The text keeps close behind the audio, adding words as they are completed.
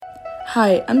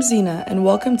Hi, I'm Zina, and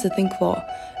welcome to Think Law,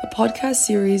 a podcast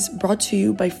series brought to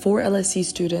you by 4 LSE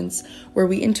students, where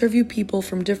we interview people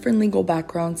from different legal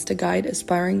backgrounds to guide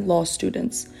aspiring law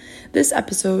students. This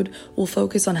episode will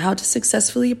focus on how to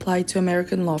successfully apply to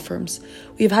American law firms.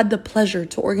 We have had the pleasure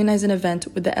to organize an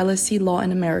event with the LSE Law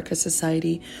in America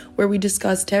Society, where we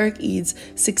discussed Tarek Eid's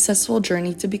successful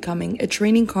journey to becoming a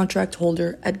training contract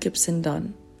holder at Gibson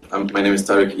Dunn. My name is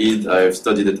Tarek Eid. I've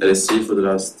studied at LSE for the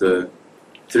last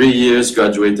 3 years,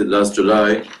 graduated last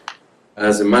July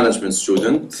as a management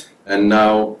student, and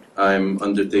now I'm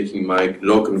undertaking my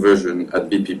law conversion at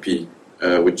BPP,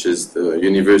 which is the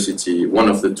university, one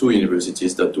of the 2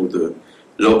 universities that do the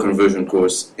law conversion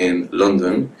course in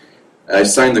London. I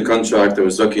signed the contract. I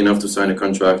was lucky enough to sign a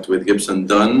contract with Gibson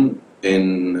Dunn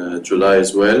in July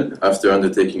as well, after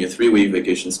undertaking a 3-week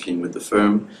vacation scheme with the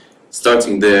firm,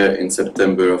 starting there in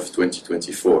September of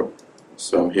 2024.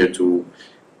 So I'm here to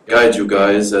guide you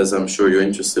guys, as I'm sure you're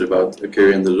interested about a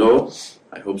career in the law.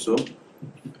 I hope so.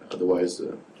 Otherwise,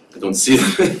 I don't see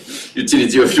the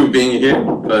utility of you being here,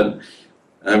 but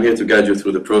I'm here to guide you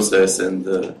through the process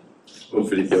and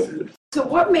hopefully help you. So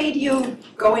what made you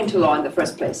go into law in the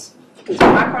first place? Because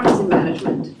your background is in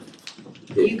management.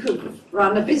 You could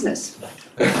run a business.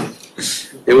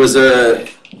 It was a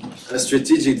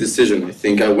strategic decision, I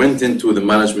think. I went into the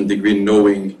management degree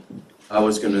knowing I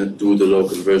was going to do the law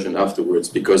conversion afterwards,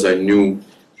 because I knew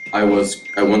I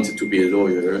wanted to be a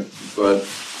lawyer, but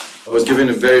I was given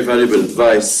a very valuable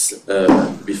advice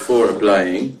before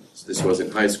applying. So this was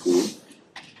in high school,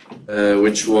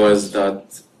 which was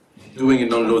that doing a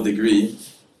non-law degree,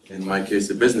 in my case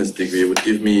a business degree, would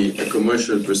give me a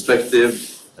commercial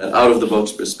perspective, an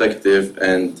out-of-the-box perspective,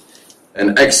 and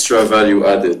an extra value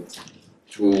added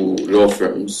to law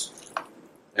firms.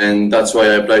 And that's why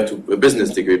I applied to a business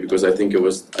degree, because I thought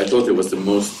it was the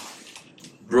most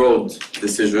broad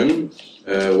decision,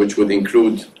 which would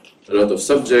include a lot of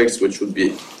subjects, which would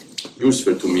be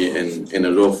useful to me in a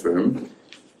law firm.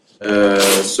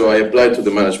 So I applied to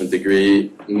the management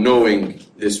degree, knowing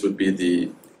this would be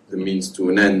the means to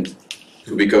an end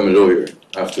to become a lawyer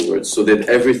afterwards. So did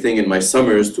everything in my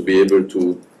summers to be able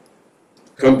to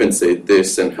compensate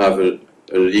this and have a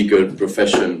legal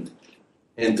profession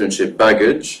internship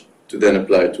baggage to then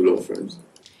apply to law firms.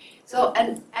 So,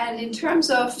 and in terms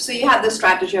of, so you had the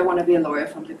strategy, I want to be a lawyer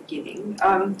from the beginning,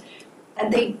 and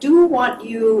they do want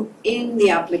you in the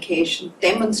application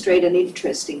demonstrate an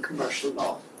interest in commercial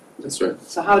law. That's right.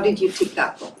 So how did you tick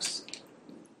that box?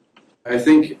 I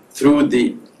think through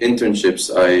the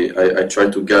internships I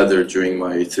tried to gather during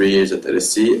my 3 years at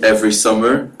LSE, every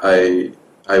summer I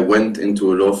went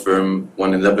into a law firm,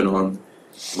 one in Lebanon,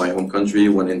 my home country,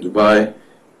 one in Dubai,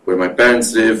 where my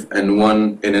parents live, and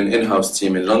one in an in-house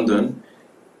team in London,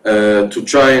 to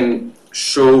try and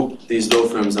show these law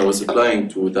firms I was applying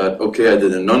to that, okay, I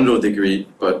did a non-law degree,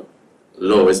 but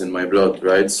law is in my blood,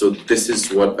 right? So this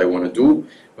is what I want to do,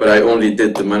 but I only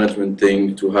did the management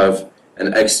thing to have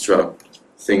an extra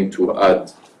thing to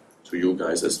add to you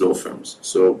guys as law firms.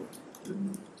 So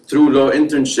through law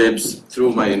internships,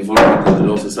 through my involvement in the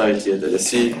Law Society at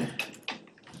LSE,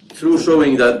 through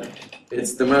showing that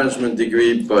it's the management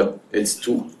degree, but it's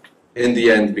to, in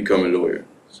the end, become a lawyer.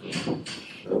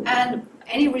 And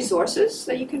any resources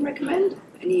that you can recommend?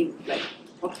 Any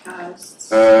podcasts?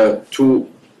 To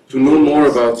know more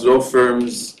about law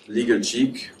firms, Legal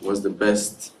Cheek was the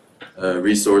best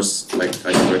resource I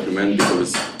can recommend,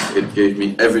 because it gave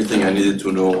me everything I needed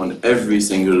to know on every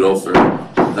single law firm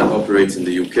that operates in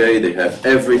the UK. They have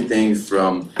everything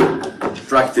from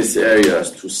practice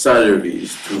areas to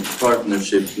salaries to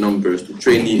partnership numbers to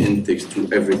trainee intakes to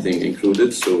everything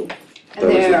included. So and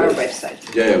there are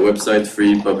websites. Yeah, website,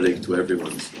 free, public to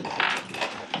everyone. So.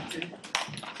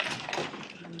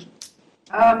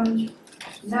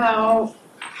 Now,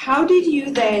 how did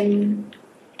you then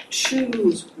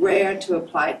choose where to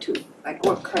apply to? Like,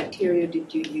 what criteria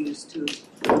did you use to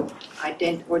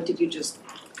identify, or did you just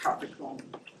carpet bomb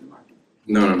the market?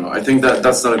 No. I think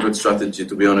that's not a good strategy,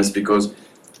 to be honest, because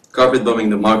carpet bombing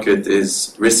the market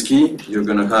is risky. You're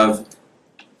going to have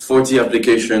 40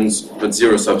 applications, but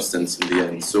 0 substance in the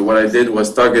end. So what I did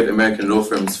was target American law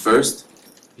firms first,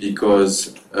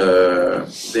 because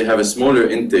they have a smaller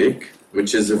intake,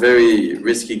 which is a very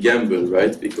risky gamble,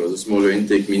 right? Because a smaller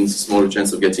intake means a smaller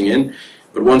chance of getting in.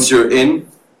 But once you're in,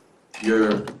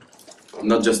 you're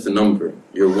not just a number.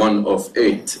 You're one of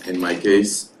 8, in my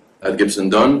case, at Gibson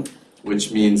Dunn,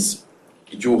 which means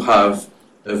you have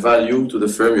a value to the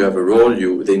firm, you have a role,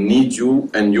 they need you,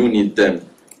 and you need them.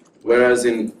 Whereas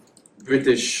in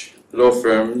British law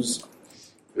firms,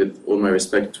 with all my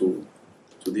respect to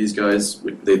these guys,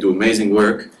 they do amazing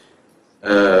work,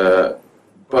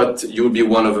 but you'll be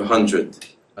one of 100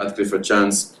 at Clifford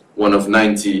Chance, one of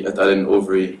 90 at Allen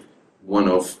Overy, one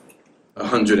of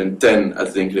 110 at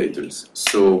Linklaters.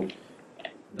 So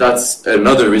that's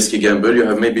another risky gamble. You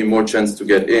have maybe more chance to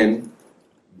get in,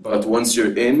 but once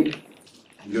you're in,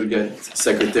 you'll get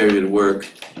secretarial work,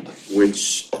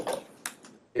 which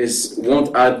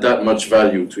won't add that much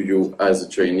value to you as a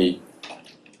trainee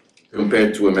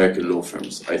compared to American law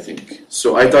firms, I think.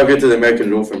 So I targeted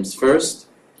American law firms first.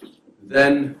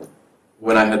 Then,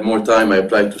 when I had more time, I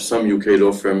applied to some UK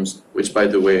law firms, which, by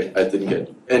the way, I didn't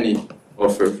get any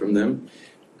offer from them.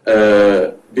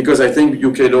 Because I think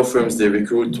UK law firms, they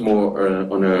recruit more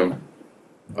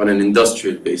on an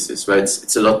industrial basis, right?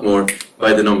 It's a lot more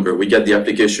by the number. We get the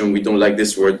application, we don't like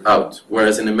this word, out.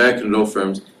 Whereas in American law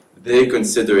firms, they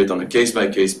consider it on a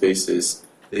case-by-case basis.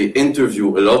 They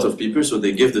interview a lot of people, so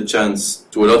they give the chance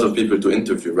to a lot of people to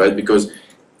interview, right? Because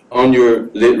on your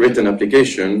written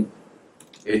application,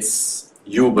 it's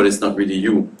you, but it's not really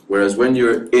you. Whereas when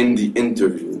you're in the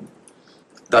interview,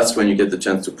 that's when you get the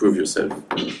chance to prove yourself.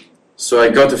 So I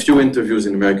got a few interviews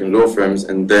in American law firms,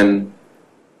 and then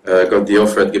got the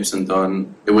offer at Gibson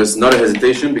Dunn. It was not a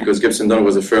hesitation, because Gibson Dunn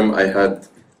was a firm I had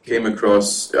come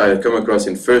across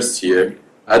in first year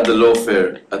at the law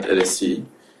fair at LSE.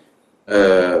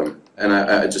 And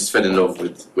I just fell in love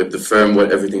with the firm,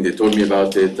 everything they told me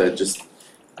about it.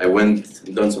 I went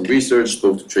and done some research,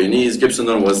 spoke to trainees. Gibson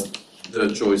Dunn was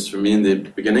the choice for me in the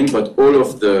beginning, but all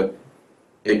of the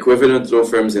equivalent law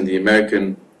firms in the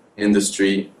American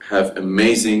industry have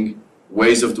amazing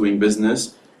ways of doing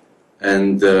business,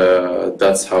 and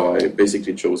that's how I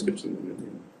basically chose Gibson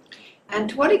Dunn. And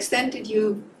to what extent did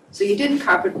you, so you didn't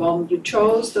carpet bomb, you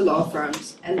chose the law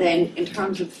firms, and then in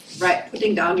terms of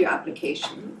putting down your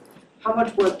application, how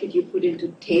much work did you put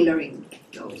into tailoring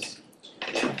those?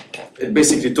 It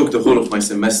basically took the whole of my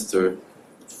semester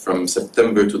from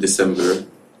September to December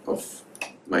of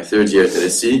my third year at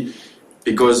LSE,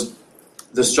 because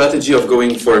the strategy of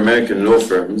going for American law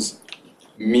firms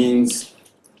means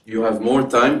you have more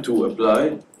time to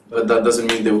apply, but that doesn't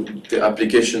mean the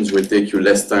applications will take you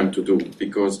less time to do,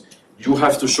 because you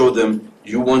have to show them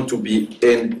you want to be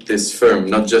in this firm,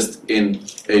 not just in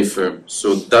a firm.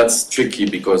 So that's tricky,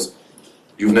 because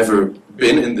you've never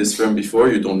been in this firm before,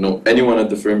 you don't know anyone at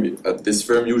this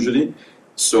firm usually.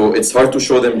 So it's hard to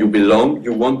show them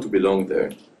you want to belong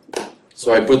there.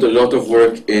 So I put a lot of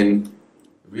work in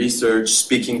research,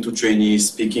 speaking to trainees,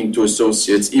 speaking to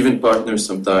associates, even partners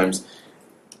sometimes,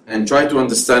 and try to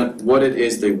understand what it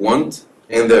is they want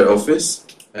in their office,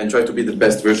 and try to be the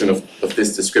best version of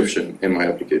this description in my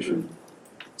application.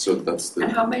 So that's the...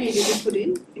 And how many did you put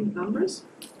in numbers?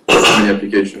 How many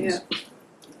applications? Yeah.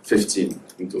 15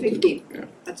 in total. 15? Yeah.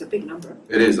 That's a big number.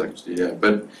 It is actually, yeah.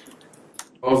 But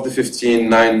of the 15,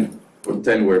 9 or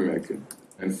 10 were American,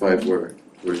 and 5 were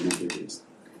UK based.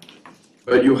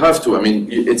 But you have to,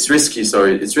 it's risky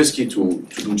to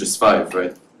do just 5,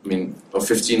 right? Of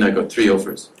 15 I got 3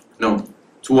 offers. No,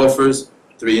 2 offers,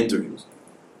 3 interviews.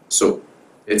 So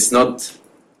it's not,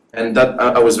 and that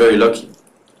I was very lucky.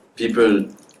 People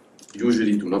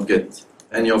usually do not get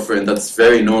any offer, and that's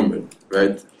very normal,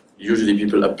 right? Usually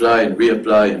people apply and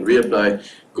reapply,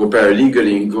 go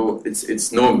paralegally and go,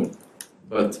 it's normal.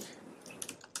 But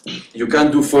you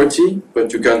can't do 40,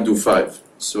 but you can't do 5.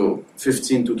 So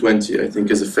 15 to 20, I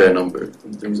think, is a fair number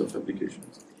in terms of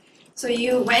applications. So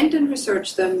you went and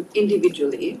researched them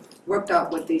individually, worked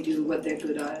out what they do, what they're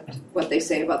good at, what they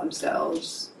say about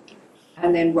themselves,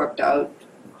 and then worked out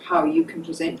how you can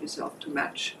present yourself to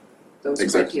match those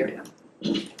criteria.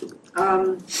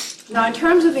 Now, in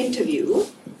terms of interview,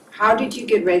 how did you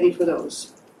get ready for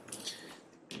those?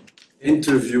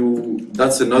 Interview,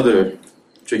 that's another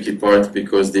tricky part,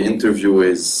 because the interview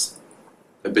is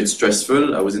a bit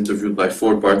stressful. I was interviewed by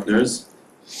 4 partners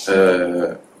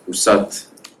who sat,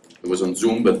 it was on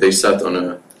Zoom, but they sat on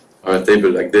a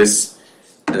table like this,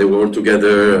 and they were all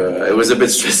together. It was a bit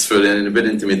stressful and a bit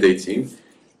intimidating.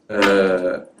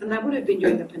 And that would have been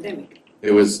during the pandemic.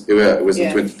 It was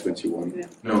in 2021. Yeah.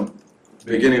 No,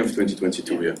 beginning of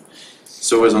 2022, yeah.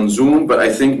 So it was on Zoom, but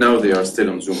I think now they are still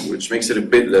on Zoom, which makes it a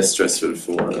bit less stressful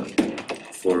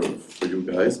for you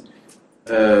guys.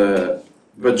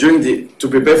 But to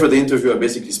prepare for the interview, I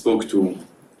basically spoke to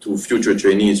future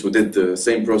trainees who did the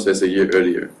same process a year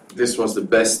earlier. This was the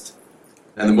best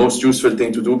and the most useful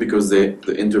thing to do, because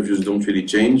the interviews don't really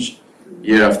change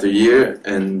year after year,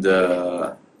 and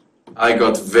I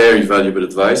got very valuable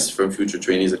advice from future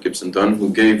trainees at Gibson Dunn, who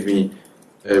gave me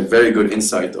a very good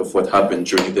insight of what happened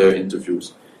during their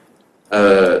interviews.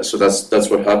 So that's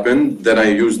what happened. Then I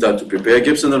used that to prepare.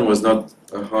 Gibson Dunn was not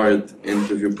a hard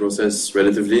interview process,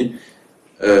 relatively.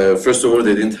 First of all,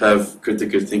 they didn't have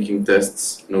critical thinking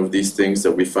tests, these things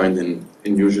that we find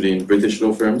usually in British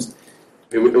law firms.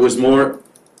 It was more,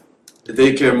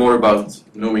 they care more about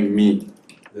knowing me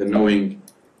than knowing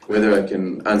whether I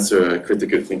can answer a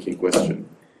critical thinking question.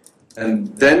 And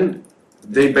then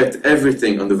they bet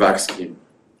everything on the VAC scheme.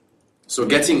 So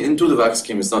getting into the VAC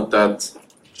scheme is not that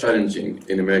challenging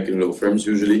in American law firms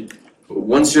usually. But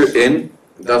once you're in,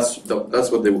 that's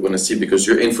what they want to see, because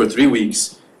you're in for 3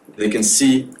 weeks. They can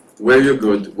see where you're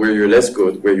good, where you're less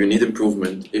good, where you need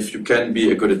improvement, if you can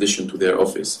be a good addition to their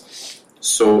office.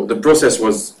 So the process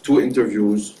was 2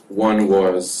 interviews. One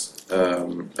was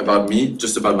about me,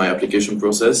 just about my application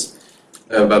process,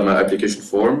 about my application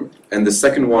form, and the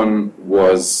second one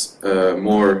was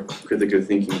more critical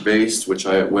thinking based,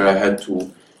 where I had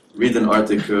to read an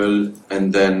article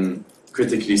and then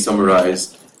critically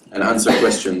summarize and answer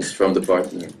questions from the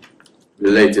partner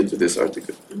related to this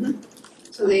article. Mm-hmm.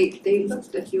 So they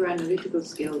looked at your analytical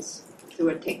skills through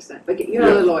a text. But you're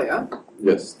not a lawyer.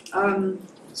 Yes.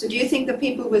 So do you think the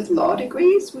people with law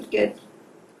degrees would get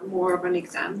more of an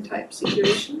exam type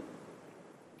situation?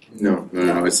 No.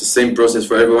 It's the same process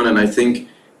for everyone, and I think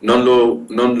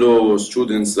non-law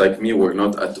students like me were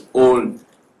not at all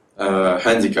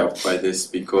handicapped by this,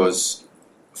 because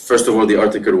first of all, the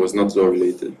article was not law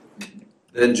related.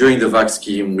 Then during the VAC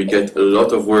scheme, we get a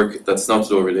lot of work that's not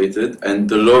law related, and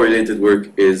the law related work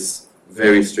is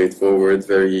very straightforward,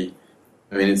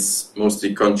 it's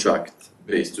mostly contract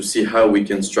based, to see how we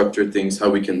can structure things, how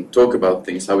we can talk about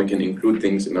things, how we can include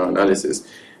things in our analysis,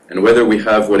 and whether we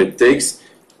have what it takes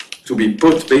to be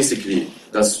put, basically,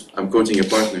 I'm quoting a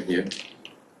partner here.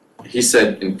 He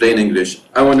said in plain English,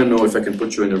 I want to know if I can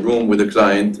put you in a room with a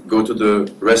client, go to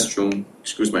the restroom,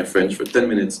 excuse my French, for 10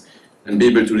 minutes, and be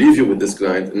able to leave you with this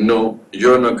client, and no,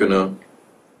 you're not going to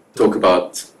talk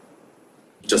about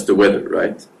just the weather,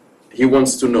 right? He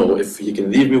wants to know if he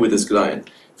can leave me with this client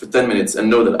for 10 minutes and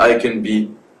know that I can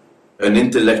be an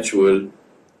intellectual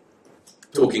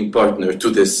talking partner to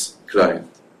this client,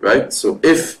 right? So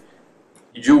if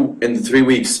you, in the 3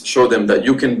 weeks, show them that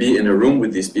you can be in a room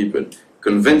with these people,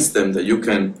 convince them that you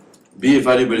can be a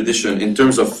valuable addition in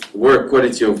terms of work,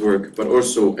 quality of work, but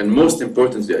also, and most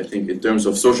importantly, I think, in terms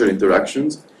of social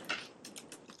interactions,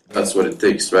 that's what it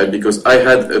takes, right? Because I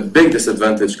had a big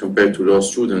disadvantage compared to law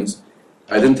students.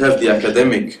 I didn't have the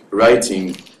academic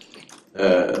writing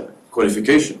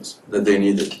qualifications that they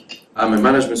needed. I'm a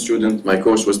management student. My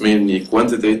course was mainly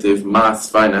quantitative, math,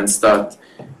 finance, stat.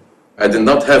 I did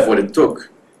not have what it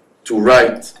took to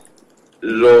write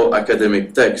law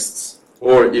academic texts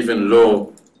or even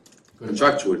law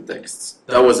contractual texts.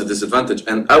 That was a disadvantage.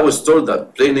 And I was told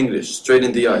that, plain English, straight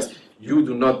in the eyes, you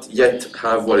do not yet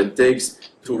have what it takes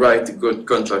to write good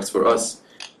contracts for us.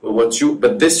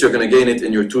 But this, you're going to gain it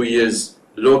in your 2 years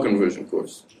law conversion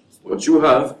course. What you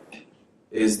have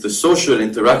is the social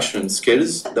interaction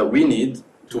skills that we need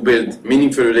to build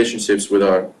meaningful relationships with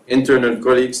our internal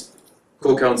colleagues,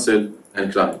 co-counsel,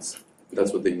 and clients.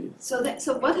 That's what they need.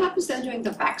 So what happens then during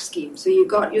the VAC scheme? So you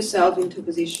got yourself into a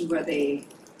position where they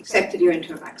accepted you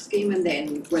into a VAC scheme, and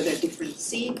then were there different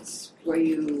seats?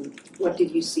 What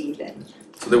did you see then?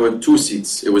 So there were 2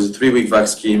 seats. It was a 3-week VAC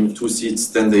scheme, 2 seats,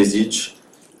 10 days each.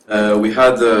 We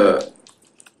had a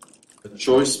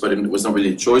choice, but it was not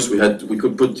really a choice. We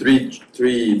could put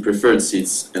three preferred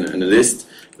seats in a list,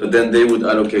 but then they would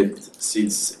allocate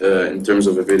seats in terms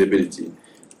of availability.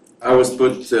 I was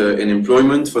put in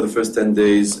employment for the first 10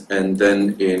 days, and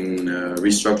then in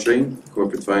restructuring,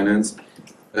 corporate finance,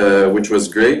 which was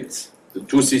great. The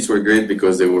 2 seats were great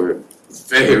because they were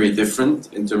very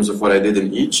different in terms of what I did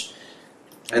in each.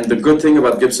 And the good thing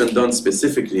about Gibson Dunn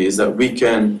specifically is that we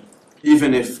can,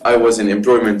 even if I was in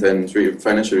employment and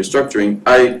financial restructuring,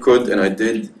 I could and I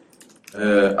did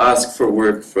ask for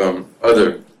work from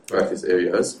other practice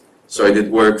areas. So I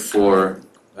did work for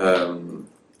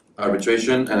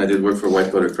arbitration, and I did work for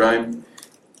white-collar crime.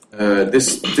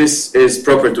 This is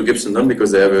proper to Gibson Dunn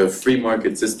because they have a free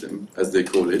market system, as they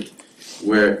call it,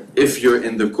 where if you're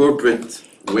in the corporate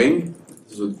wing,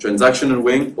 so the transactional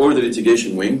wing or the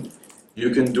litigation wing, you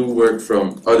can do work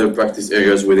from other practice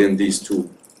areas within these 2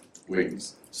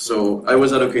 wings. So I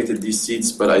was allocated these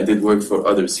seats, but I did work for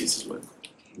other seats as well.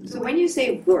 So when you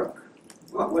say work,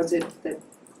 what was it that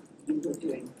you were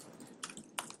doing?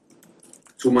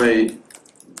 To my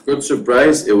good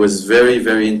surprise, it was very,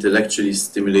 very intellectually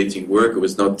stimulating work. It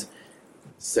was not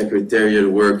secretarial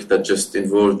work that just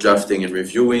involved drafting and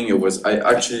reviewing.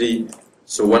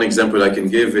 So one example I can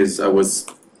give is I was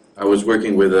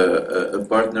working with a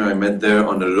partner I met there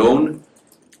on a loan.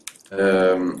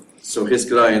 So his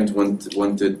client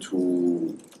wanted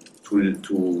to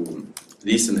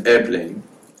lease an airplane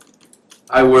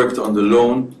I worked on the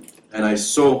loan and I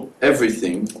saw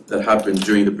everything that happened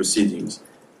during the proceedings.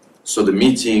 So the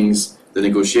meetings, the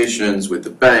negotiations with the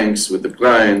banks, with the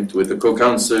client, with the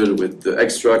co-counsel, with the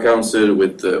extra counsel,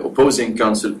 with the opposing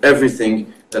counsel,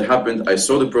 everything that happened, I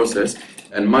saw the process,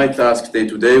 and my task day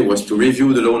to day was to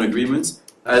review the loan agreements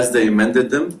as they amended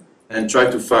them and try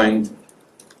to find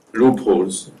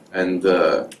loopholes and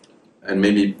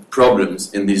maybe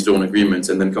problems in these loan agreements,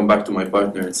 and then come back to my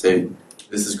partner and say,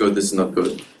 this is good, this is not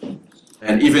good.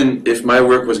 And even if my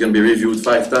work was going to be reviewed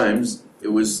 5 times, it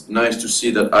was nice to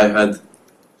see that I had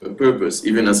a purpose,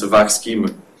 even as a VAC schemer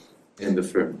in the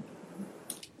firm.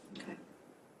 Okay.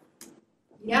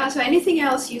 Yeah, so anything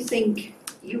else you think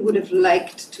you would have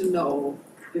liked to know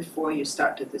before you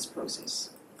started this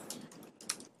process?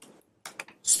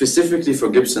 Specifically for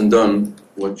Gibson Dunn,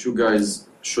 what you guys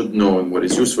should know and what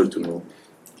is useful to know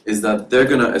is that they're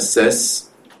going to assess,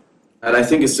 and I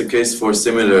think it's the case for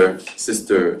similar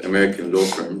sister American law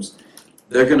firms,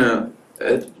 they're going to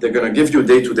give you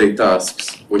day-to-day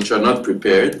tasks which are not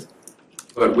prepared,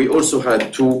 but we also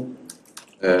had two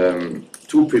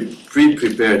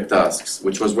pre-prepared tasks,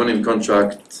 which was one in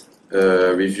contract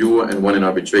review and one in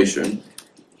arbitration,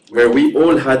 where we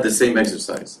all had the same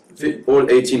exercise. All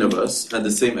 18 of us had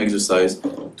the same exercise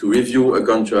to review a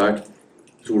contract,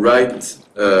 to write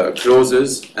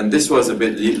clauses, and this was a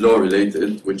bit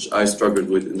law-related, which I struggled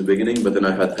with in the beginning, but then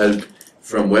I had help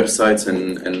from websites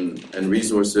and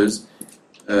resources,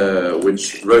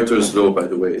 which Reuters Law, by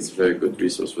the way, is a very good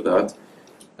resource for that.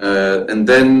 And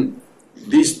then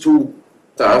these 2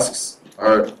 tasks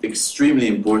are extremely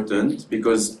important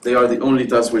because they are the only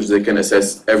tasks which they can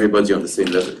assess everybody on the same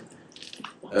level.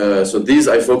 So these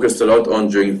I focused a lot on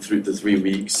during the 3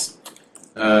 weeks.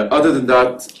 Other than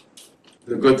that,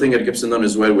 the good thing at Gibson Dunn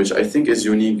as well, which I think is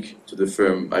unique to the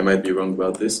firm, I might be wrong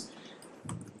about this,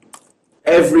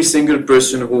 every single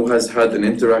person who has had an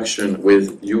interaction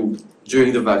with you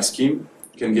during the VAC scheme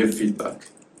can give feedback.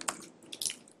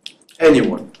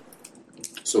 Anyone.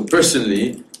 So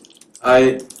personally,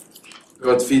 I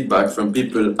got feedback from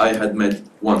people I had met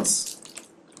once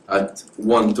at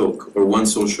one talk or one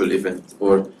social event,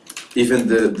 or even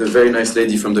the very nice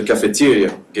lady from the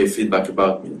cafeteria gave feedback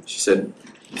about me. She said,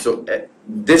 so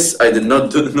this I did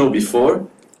not know before,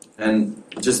 and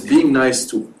just being nice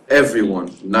to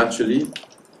everyone naturally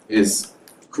is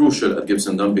crucial at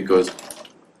Gibson Dunn, because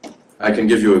I can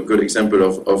give you a good example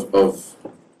of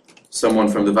someone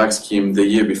from the VAC scheme the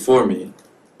year before me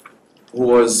who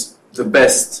was the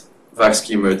best VAC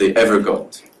schemer they ever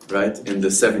got, right, in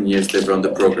the 7 years they've run the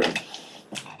program.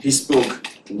 He spoke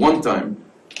one time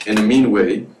in a mean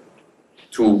way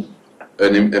to a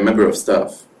member of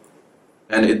staff,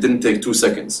 and it didn't take 2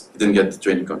 seconds. He didn't get the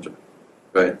training contract,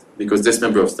 right? Because this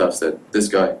member of staff said, this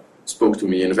guy spoke to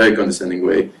me in a very condescending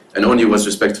way and only was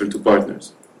respectful to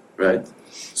partners, right?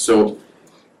 So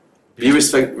be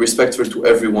respectful to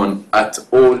everyone at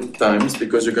all times,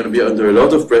 because you're going to be under a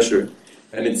lot of pressure,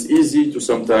 and it's easy to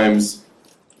sometimes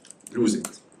lose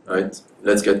it, right?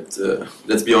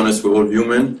 Let's be honest, we're all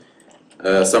human.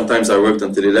 Sometimes I worked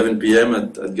until 11 p.m.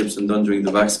 at Gibson Dunn during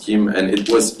the VAC scheme, and it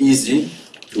was easy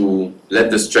to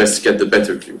let the stress get the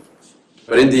better of you.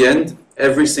 But in the end,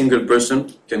 every single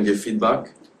person can give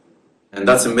feedback, and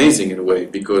that's amazing in a way,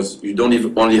 because you don't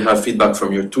even only have feedback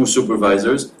from your 2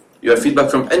 supervisors, you have feedback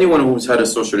from anyone who's had a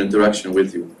social interaction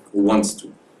with you, who wants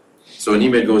to. So an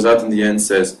email goes out in the end,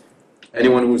 says,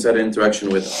 anyone who's had an interaction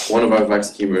with one of our VAC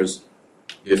schemers,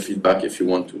 give feedback if you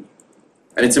want to.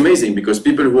 And it's amazing, because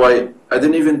people who I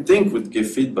didn't even think would give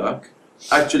feedback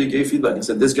actually gave feedback and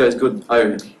said, this guy is good,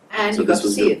 hire him. And so you got to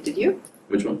see it, did you?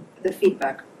 Which one? The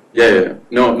feedback. Yeah.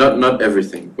 No, not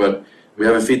everything, but we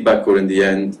have a feedback call in the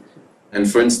end. And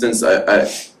for instance, I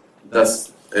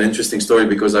that's an interesting story,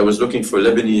 because I was looking for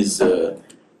Lebanese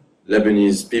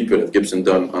people at Gibson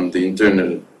Dunn on the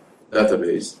internal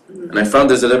database, and I found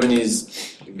there's a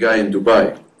Lebanese guy in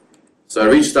Dubai. So I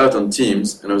reached out on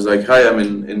Teams, and I was like, hi, I'm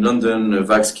in London, a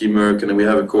VAC schemer, can we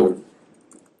have a call?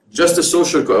 Just a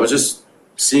social call. I was just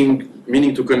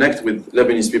meaning to connect with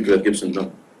Lebanese people at Gibson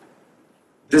Dunn.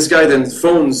 This guy then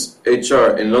phones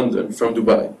HR in London from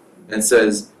Dubai and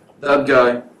says, that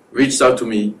guy reached out to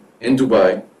me in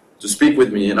Dubai to speak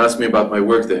with me and ask me about my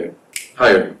work there.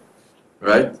 Hire him,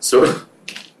 right? So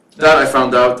that I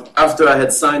found out after I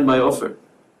had signed my offer.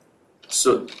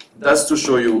 So that's to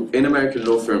show you, in American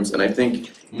law firms, and I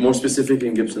think more specifically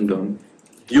in Gibson Dunn,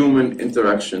 human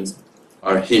interactions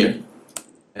are here,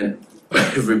 and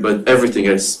everything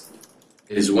else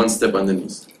is one step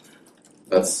underneath.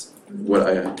 That's what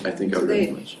I think I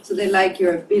really much. So they like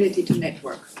your ability to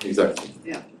network. Exactly.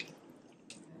 Yeah.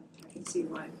 I can see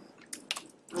why.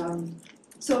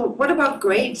 So what about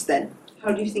grades then?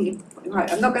 How do you think?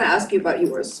 I'm not going to ask you about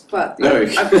yours, but No.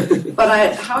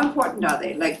 how important are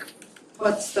they? Like,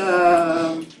 what's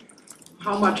the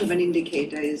how much of an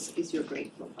indicator is your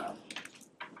grade profile?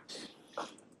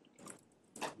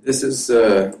 This is,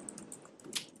 I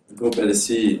hope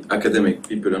LSE academic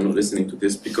people are not listening to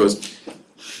this, because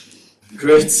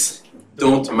grades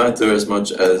don't matter as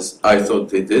much as I thought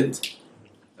they did.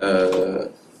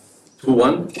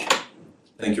 2-1,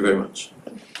 thank you very much.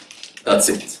 That's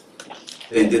it.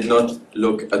 They did not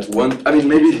look at one. I mean,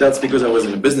 maybe that's because I was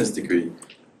in a business degree,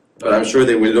 but I'm sure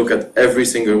they will look at every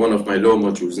single one of my law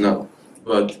modules now.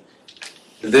 But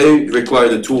they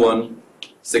required a 2-1,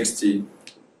 60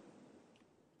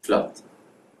 flat,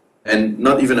 and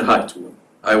not even a high 2-1.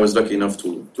 I was lucky enough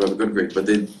to have a good grade, but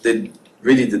they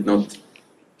really did not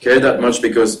care that much,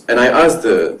 because, and I asked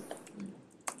the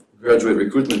graduate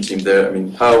recruitment team there, I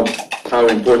mean, how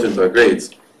important are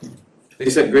grades? They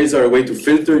said grades are a way to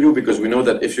filter you, because we know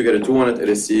that if you get a 2-1 at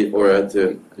LSE or at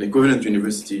an equivalent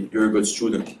university, you're a good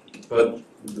student. But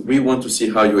we want to see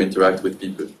how you interact with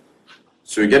people.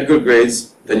 So you get good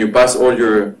grades, then you pass all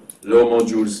your law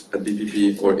modules at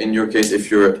BPP, or in your case,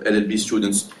 if you're LLB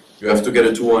students, you have to get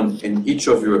a 2-1 in each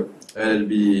of your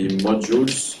LLB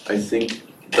modules. I think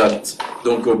that,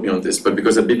 don't quote me on this, but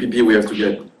because at BPP we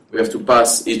have to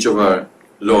pass each of our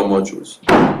law modules.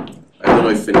 I don't know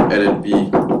if in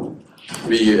LLB,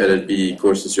 3-year LLB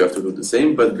courses you have to do the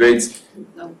same, but grades,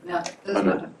 No, yeah, doesn't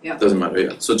matter. Yeah. doesn't matter.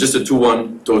 Yeah. So just a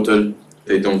 2-1 total.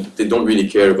 They don't really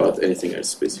care about anything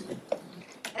else, basically.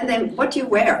 And then what do you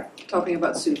wear? Talking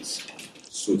about suits.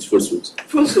 Suits, full suits.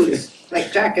 Full suits,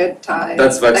 like jacket, tie.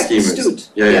 That's vax like schemers. suit.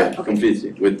 Yeah, Okay.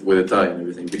 completely, with a tie and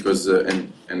everything. Because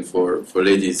and for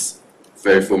ladies,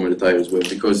 very formal attire as well.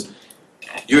 Because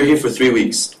you're here for 3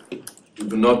 weeks. You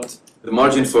do not. The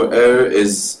margin for error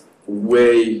is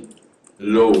way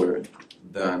lower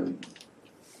than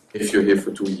if you're here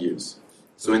for 2 years.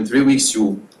 So in 3 weeks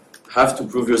you have to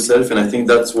prove yourself, and I think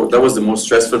that was the most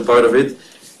stressful part of it,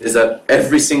 is that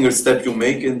every single step you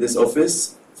make in this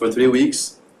office for 3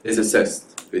 weeks is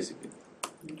assessed, basically.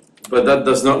 But that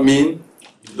does not mean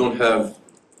you don't have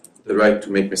the right to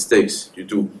make mistakes. You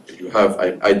do. You have.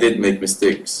 I did make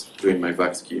mistakes during my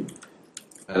vac scheme,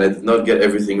 and I did not get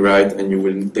everything right.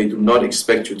 And they do not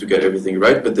expect you to get everything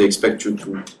right, but they expect you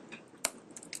to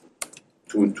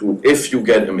if you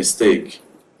get a mistake,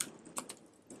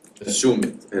 assume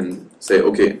it and say,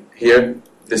 okay, here,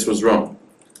 this was wrong.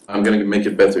 I'm going to make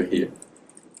it better here.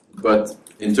 But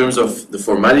in terms of the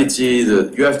formality,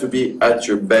 you have to be at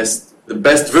your best, the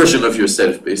best version of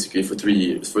yourself, basically, for 3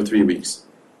 years, for 3 weeks.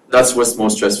 That's what's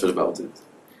most stressful about it.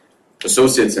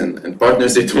 Associates and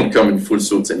partners, they don't come in full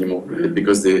suits anymore, right?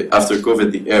 Because after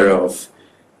COVID, the era of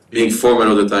being formal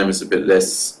all the time is a bit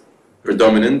less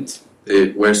predominant.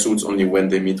 They wear suits only when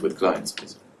they meet with clients,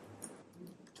 basically.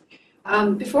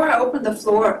 Before I open the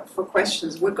floor for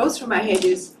questions, what goes through my head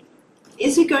is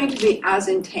it going to be as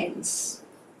intense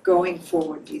going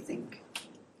forward, do you think,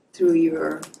 through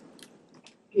your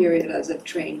period as a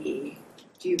trainee?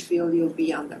 Do you feel you'll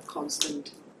be under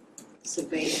constant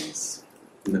surveillance?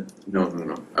 No.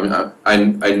 I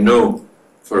mean, I know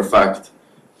for a fact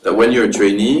that when you're a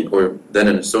trainee or then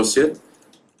an associate,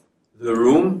 the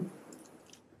room,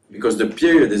 because the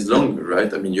period is longer,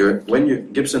 right? I mean,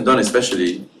 Gibson Dunn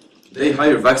especially, they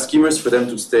hire vac schemers for them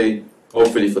to stay,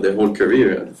 hopefully, for their whole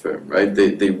career at the firm, right?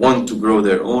 They want to grow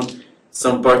their own.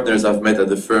 Some partners I've met at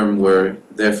the firm were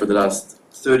there for the last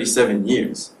 37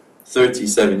 years.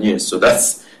 37 years. So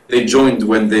they joined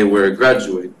when they were a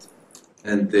graduate,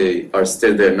 and they are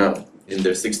still there now, in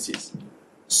their 60s.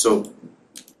 So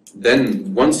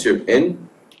then, once you're in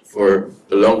for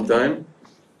a long time,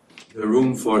 the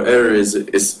room for error is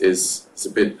a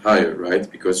bit higher, right?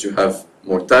 Because you have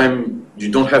more time. You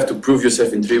don't have to prove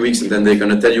yourself in 3 weeks, and then they're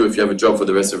going to tell you if you have a job for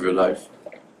the rest of your life.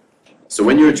 So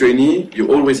when you're a trainee, you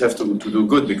always have to do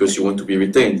good because you want to be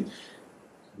retained.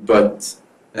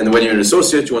 And when you're an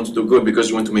associate, you want to do good because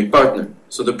you want to make partner.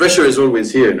 So the pressure is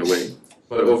always here in a way,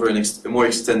 but over a more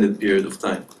extended period of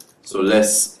time. So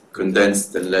less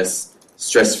condensed and less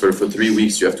stressful. For 3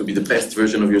 weeks, you have to be the best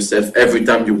version of yourself every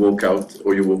time you walk out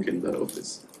or you walk in that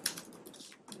office.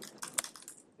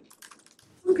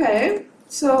 Okay,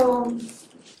 so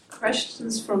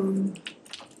questions from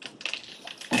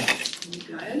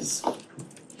you guys?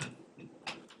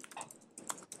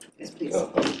 Yes, please.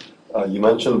 You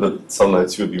mentioned that some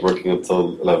nights you would be working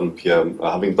until 11 p.m.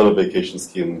 Having done a vacation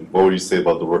scheme, what would you say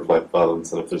about the work-life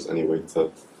balance, and if there's any way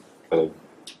to kind of...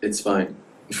 It's fine.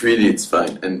 Really, it's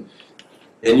fine. And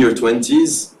in your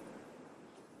 20s,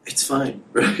 it's fine,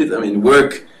 right? I mean,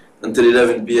 work until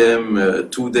 11 p.m.,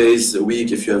 2 days a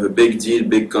week, if you have a big deal,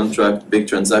 big contract, big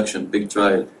transaction, big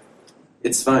trial,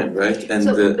 it's fine, right? And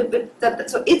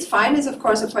so it's fine is of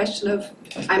course a question of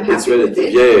I'm it's happy with relative.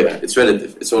 it. Yeah, it's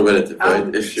relative. It's all relative,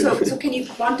 right? If you So can you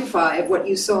quantify what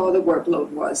you saw the workload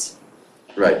was?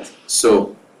 Right.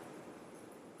 So,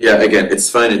 yeah, again, it's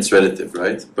fine, it's relative,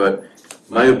 right? But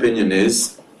my opinion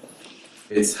is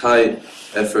it's high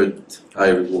effort, high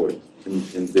reward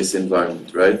in this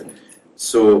environment, right?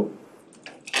 So,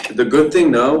 the good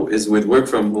thing now is with work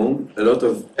from home,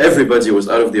 everybody was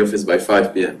out of the office by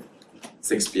 5 p.m.,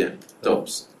 6 p.m.,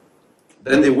 tops.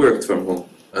 Then they worked from home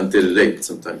until late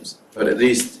sometimes, but at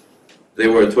least they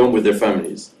were at home with their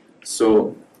families.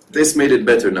 So, this made it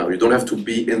better now. You don't have to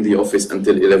be in the office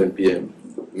until 11 p.m.,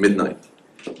 midnight.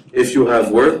 If you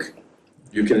have work,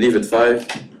 you can leave at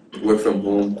 5, work from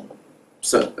home.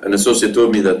 So, an associate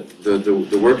told me that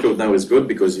the workload now is good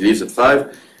because he leaves at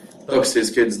 5, tucks his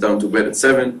kids down to bed at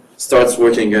 7, starts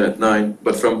working again at 9,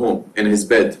 but from home, in his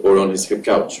bed or on his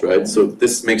couch, right? So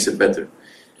this makes it better.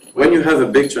 When you have a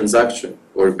big transaction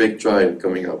or a big trial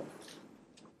coming up,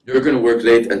 you're going to work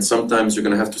late and sometimes you're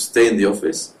going to have to stay in the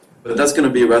office. But that's going to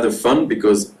be rather fun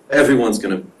because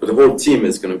the whole team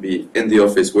is going to be in the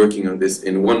office working on this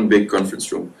in one big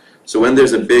conference room. So when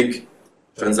there's a big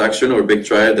transaction or a big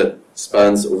trial that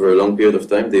spans over a long period of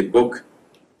time, they book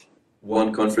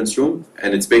one conference room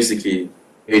and it's basically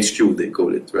HQ, they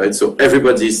call it, right? So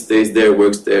everybody stays there,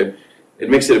 works there.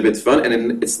 It makes it a bit fun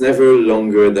and it's never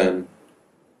longer than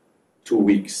 2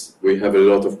 weeks. We have a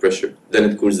lot of pressure. Then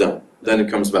it cools down. Then it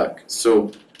comes back.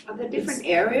 So are there different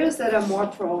areas that are more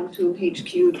prone to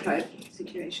HQ type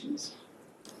situations?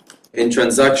 in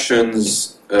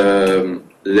transactions,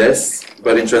 less,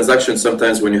 but in transactions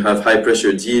sometimes when you have high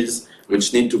pressure deals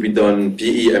which need to be done,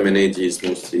 PE, M&A deals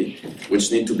mostly,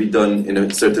 which need to be done in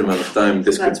a certain amount of time.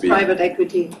 This That's could be private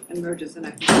equity and mergers and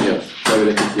acquisitions. Yeah,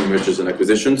 private equity mergers and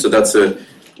acquisitions. So that's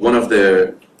one of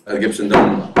Gibson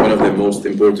Dunn, one of the most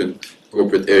important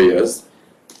corporate areas.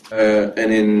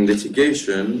 And in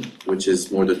litigation, which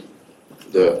is more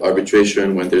the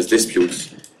arbitration when there's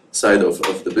disputes side of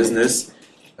the business,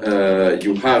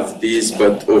 you have these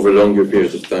but over longer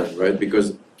periods of time, right?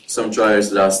 Because some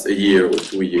trials last a year or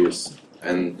 2 years,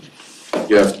 and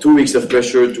you have 2 weeks of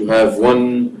pressure to have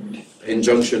one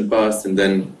injunction passed and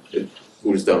then it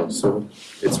cools down, so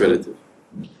it's relative.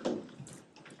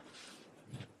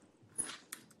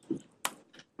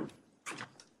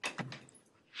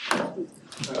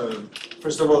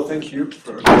 First of all, thank you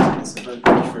for this event.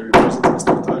 Thank you for presenting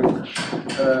Mr.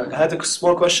 Tarek. I had a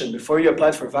small question. Before you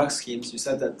applied for VAC schemes, you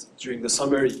said that during the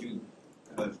summer you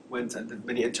went and did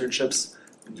many internships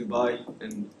in Dubai,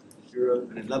 in Europe,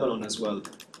 and in Lebanon as well.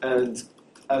 And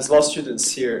as law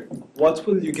students here, what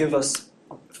will you give us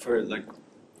for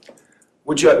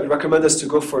would you recommend us to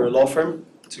go for a law firm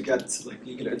to get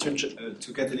legal internship,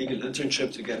 to get a legal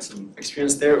internship, to get some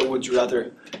experience there, or would you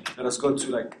rather let us go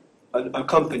to a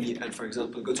company and, for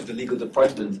example, go to the legal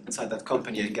department inside that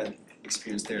company and get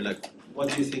experience there? What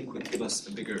do you think would give us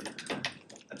a bigger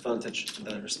advantage in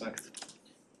that respect?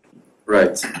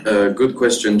 Right, good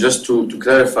question. Just to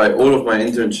clarify, all of my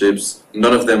internships,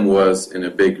 none of them was in a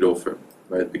big law firm,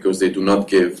 right? Because they do not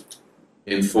give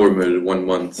informal 1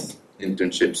 month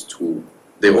internships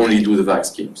they only do the VAC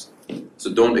schemes.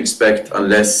 So don't expect,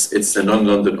 unless it's a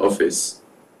non-London office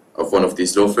of one of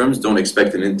these law firms, don't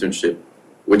expect an internship,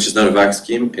 which is not a VAC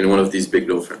scheme, in one of these big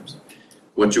law firms.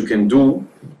 What you can do,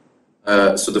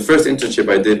 so the first internship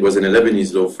I did was in a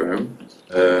Lebanese law firm.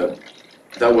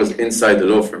 That was inside the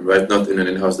law firm, right? Not in an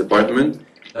in-house department.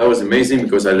 That was amazing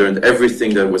because I learned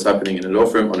everything that was happening in a law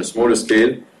firm on a smaller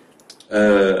scale.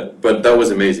 But that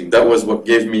was amazing. That was what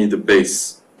gave me the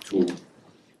base to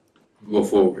go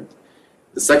forward.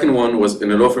 The second one was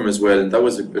in a law firm as well, and that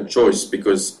was a choice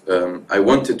because I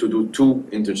wanted to do 2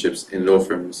 internships in law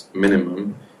firms,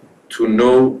 minimum, to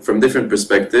know from different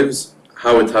perspectives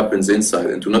how it happens inside,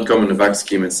 and to not come in a VAC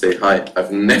scheme and say, hi,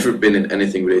 I've never been in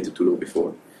anything related to law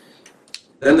before.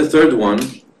 Then the third one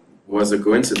was a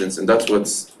coincidence, and that's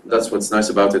what's nice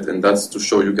about it, and that's to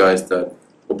show you guys that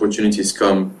opportunities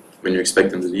come when you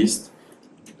expect them the least.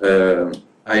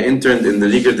 I interned in the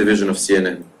legal division of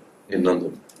CNN in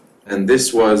London, and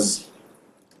this was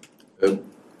a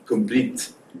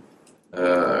complete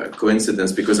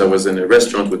coincidence because I was in a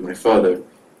restaurant with my father,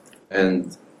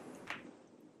 and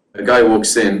a guy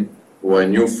walks in who I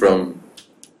knew from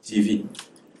TV,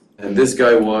 and this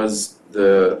guy was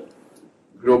the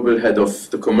global head of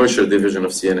the commercial division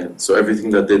of CNN, so everything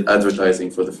that did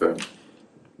advertising for the firm.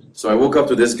 So I walk up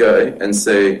to this guy and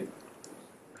say,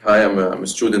 hi, I'm a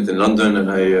student in London and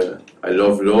I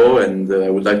love law, and I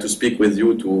would like to speak with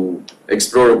you to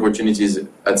explore opportunities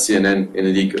at CNN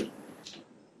in legal.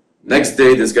 Next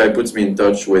day, this guy puts me in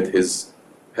touch with his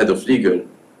head of legal,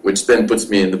 which then puts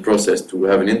me in the process to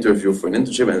have an interview for an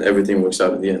internship, and everything works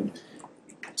out in the end.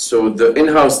 So the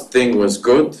in-house thing was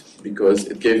good because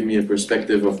it gave me a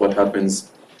perspective of what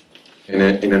happens in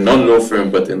a non-law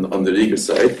firm, but on the legal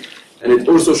side. And it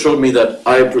also showed me that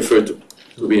I prefer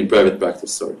to be in private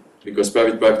practice, because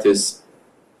private practice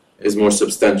is more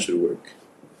substantial work.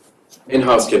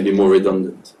 In-house can be more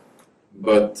redundant.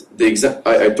 But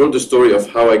I told the story of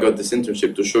how I got this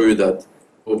internship to show you that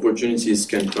opportunities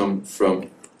can come from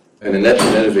an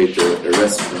elevator, a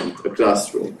restaurant, a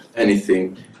classroom,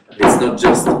 anything. It's not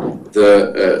just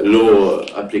the law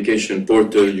application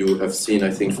portal you have seen,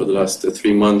 I think, for the last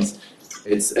 3 months.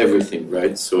 It's everything,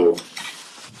 right? So,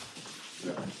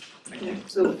 yeah.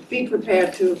 So be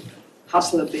prepared to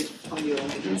hustle a bit on your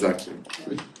own. Exactly.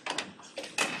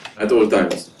 At all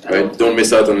times, right? Don't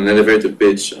miss out on an elevator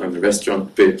pitch, on a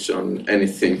restaurant pitch, on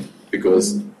anything,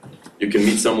 because you can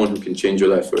meet someone who can change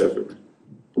your life forever.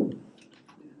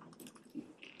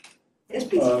 Yes,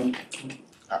 please.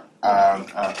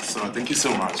 So thank you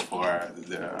so much for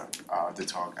the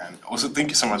talk, and also thank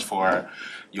you so much for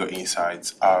your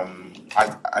insights.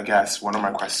 I guess one of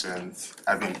my questions,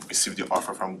 having received the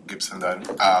offer from Gibson Dunn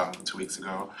 2 weeks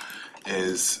ago,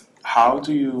 is how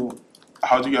do you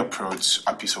approach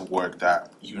a piece of work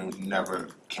that you never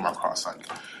came across,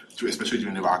 especially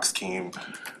during the VAC scheme?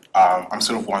 I'm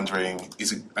sort of wondering,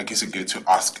 is it good to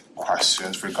ask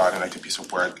questions regarding the piece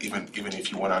of work, even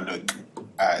if you want to look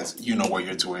as you know what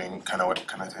you're doing, kind of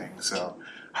thing. So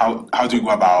how do you go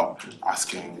about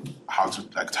asking how to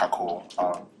tackle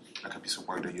a piece of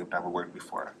work that you've never worked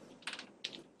before?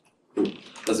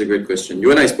 That's a great question.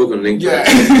 You and I spoke on LinkedIn.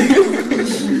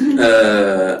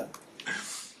 Yeah.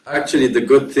 Actually, the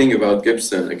good thing about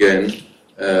Gibson, again,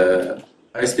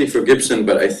 I speak for Gibson,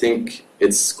 but I think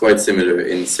it's quite similar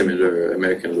in similar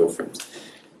American law firms.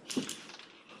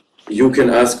 You can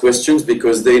ask questions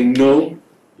because they know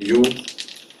you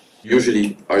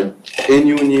usually are in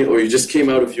uni or you just came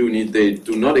out of uni. They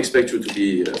do not expect you to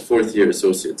be fourth-year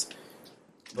associates.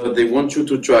 But they want you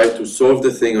to try to solve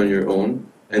the thing on your own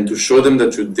and to show them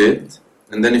that you did.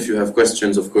 And then if you have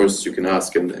questions, of course, you can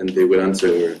ask and they will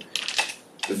answer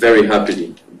very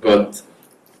happily. But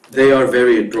they are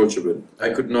very approachable. I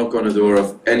could knock on the door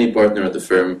of any partner at the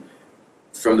firm,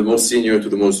 from the most senior to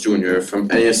the most junior,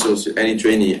 from any associate, any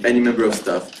trainee, any member of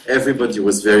staff. Everybody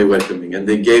was very welcoming, and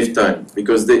they gave time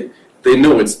because they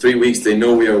know it's 3 weeks. They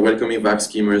know we are welcoming VAC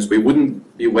schemers. We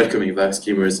wouldn't be welcoming VAC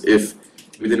schemers if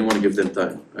we didn't want to give them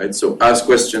time, right? So ask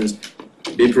questions,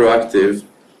 be proactive.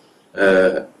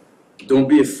 Don't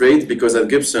be afraid, because at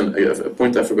Gibson, a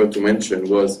point I forgot to mention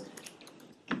was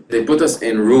they put us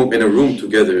in a room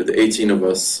together, the 18 of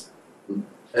us,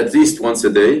 at least once a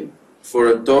day, for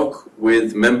a talk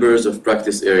with members of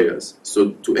practice areas.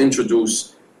 So to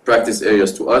introduce practice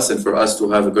areas to us and for us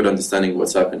to have a good understanding of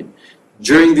what's happening.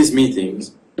 During these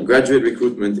meetings, graduate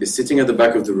recruitment is sitting at the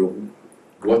back of the room,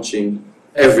 watching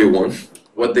everyone,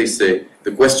 what they say,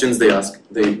 the questions they ask.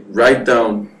 They write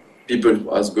down people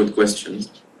who ask good questions,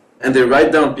 and they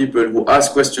write down people who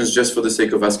ask questions just for the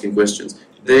sake of asking questions.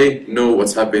 They know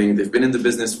what's happening. They've been in the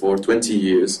business for 20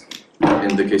 years,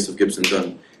 in the case of Gibson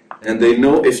Dunn. And they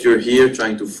know if you're here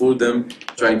trying to fool them,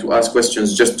 trying to ask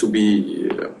questions just to be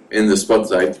in the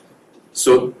spotlight.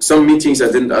 So some meetings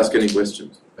I didn't ask any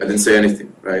questions. I didn't say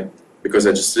anything, right? Because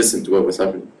I just listened to what was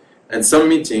happening. And some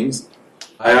meetings,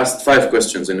 I asked 5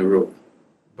 questions in a row.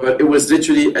 But it was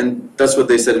literally, and that's what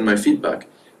they said in my feedback,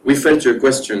 we felt your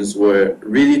questions were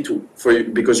really for you,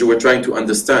 because you were trying to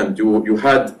understand. You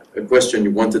had a question you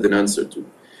wanted an answer to.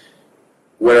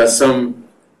 Whereas some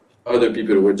other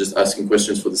people were just asking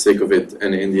questions for the sake of it,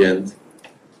 and in the end,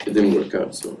 it didn't work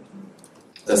out. So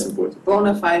that's important.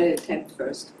 Bona fide attempt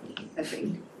first, I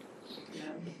think. Yeah.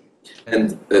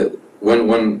 And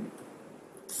one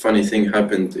funny thing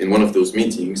happened in one of those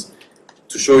meetings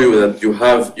to show you that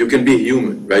you can be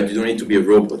human, right? You don't need to be a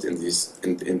robot in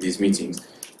these meetings.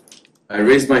 I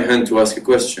raised my hand to ask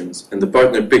questions, and the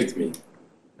partner picked me.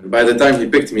 And by the time he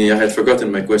picked me, I had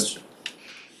forgotten my question.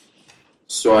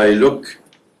 So I look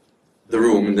the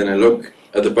room, and then I look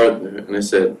at the partner, and I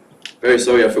said, "Very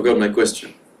sorry, I forgot my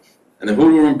question." And the whole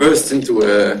room burst into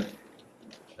a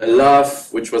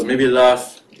laugh, which was maybe a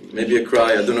laugh, maybe a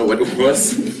cry, I don't know what it was,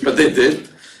 but they did.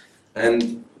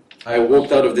 And I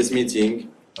walked out of this meeting,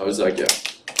 I was like, yeah,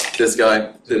 this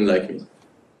guy didn't like me.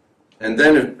 And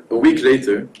then a week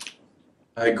later,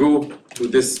 I go to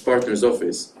this partner's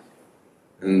office,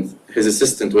 and his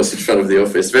assistant was in front of the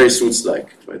office, very suits-like,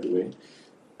 by the way.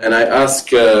 and I ask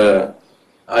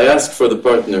for the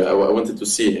partner. I wanted to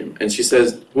see him, and she says,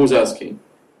 "Who's asking?"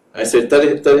 I said,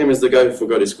 "Tell him it's the guy who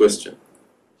forgot his question."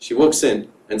 She walks in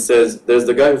and says, "There's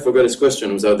the guy who forgot his question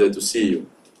who's out there to see you."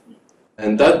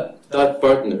 And that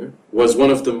partner was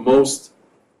one of the most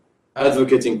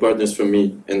advocating partners for me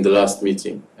in the last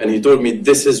meeting. And he told me,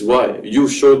 "This is why. You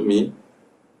showed me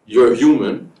you're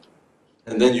human,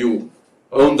 and then you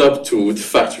owned up to the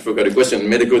fact you forgot a question and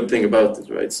made a good thing about it,"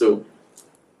 right? So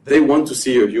they want to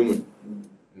see you're human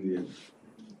in the end.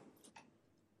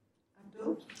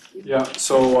 Yeah,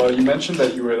 so you mentioned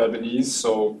that you were Lebanese,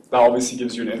 so that obviously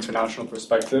gives you an international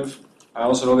perspective. I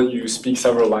also know that you speak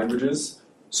several languages.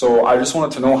 So I just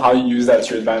wanted to know how you use that to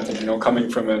your advantage, coming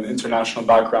from an international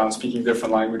background, speaking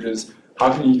different languages. How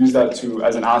can you use that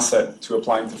as an asset to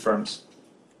applying to firms?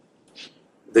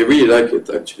 They really like it,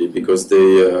 actually, because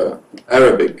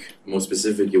Arabic, more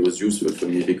specifically, was useful for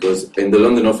me because in the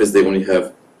London office they only have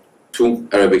 2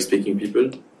 Arabic-speaking people,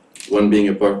 one being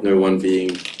a partner, one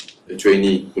being a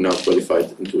trainee who now qualified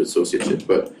into associateship.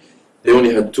 But they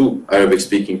only had 2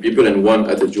 Arabic-speaking people and one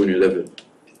at a junior level.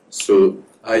 So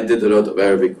I did a lot of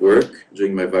Arabic work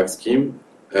during my VAC scheme,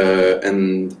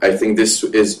 and I think this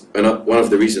is one of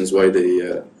the reasons why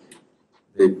they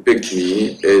picked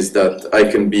me, is that I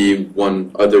can be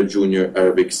one other junior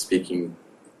Arabic-speaking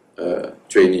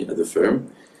trainee at the firm.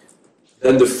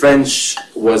 Then the French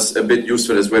was a bit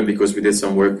useful as well because we did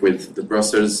some work with the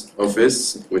Brussels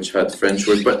office, which had French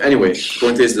work. But anyway,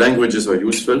 point is, languages are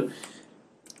useful.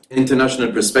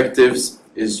 International perspectives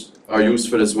are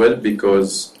useful as well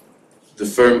because the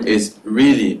firm is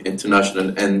really international.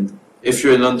 And if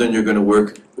you're in London, you're going to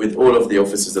work with all of the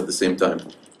offices at the same time.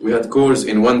 We had calls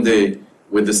in one day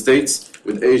with the States,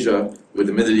 with Asia, with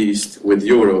the Middle East, with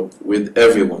Europe, with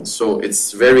everyone. So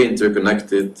it's very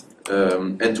interconnected.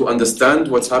 And to understand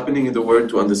what's happening in the world,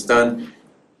 to understand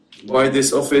why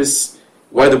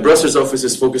the Brussels office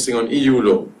is focusing on EU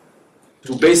law,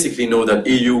 to basically know that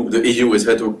the EU is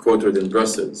headquartered in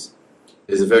Brussels,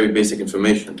 is a very basic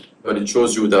information. But it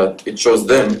shows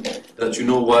them that you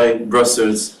know why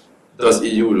Brussels does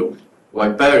EU law, why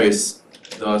Paris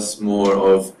does more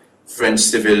of French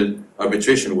civil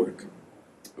arbitration work,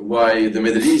 why the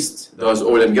Middle East does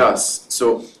oil and gas.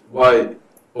 So why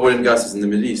oil and gas is in the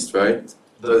Middle East, right?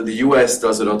 The US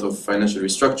does a lot of financial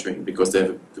restructuring because they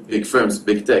have the big firms,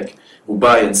 big tech, who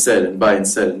buy and sell and buy and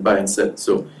sell and buy and sell.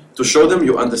 So to show them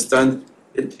you understand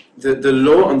it, the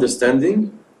law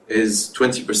understanding is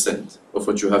 20% of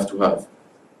what you have to have.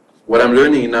 What I'm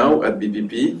learning now at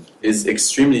BPP is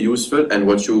extremely useful, and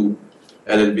what you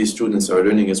LLB students are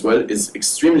learning as well is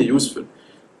extremely useful.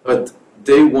 But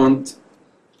you're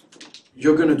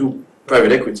going to do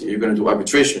private equity, you're going to do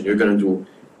arbitration, you're going to do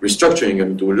restructuring, you're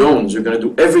going to do loans, you're going to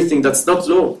do everything that's not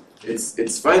law.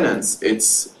 It's finance,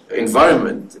 it's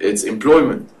environment, it's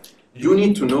employment. You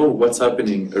need to know what's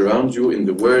happening around you in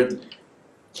the world,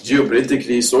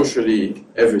 geopolitically, socially,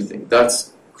 everything.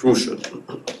 That's crucial.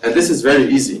 And this is very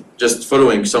easy, just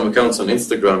following some accounts on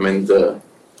Instagram and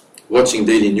watching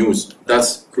daily news.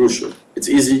 That's crucial. It's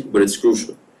easy, but it's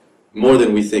crucial. More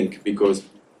than we think, because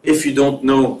if you don't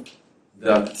know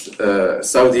that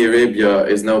Saudi Arabia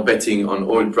is now betting on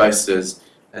oil prices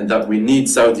and that we need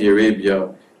Saudi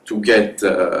Arabia to get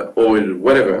oil,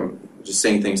 whatever, I'm just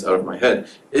saying things out of my head.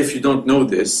 If you don't know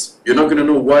this, you're not going to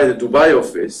know why the Dubai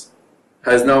office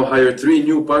has now hired 3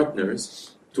 new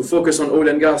partners to focus on oil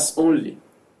and gas only,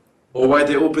 or why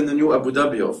they opened a new Abu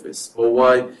Dhabi office, or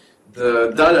why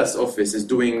the Dallas office is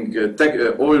doing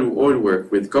oil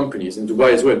work with companies in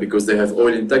Dubai as well because they have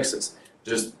oil in Texas.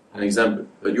 Just an example.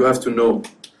 But you have to know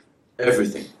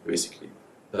everything, basically,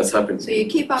 that's happening. So you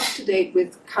keep up to date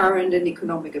with current and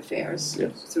economic affairs,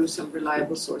 yes, through some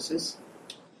reliable sources.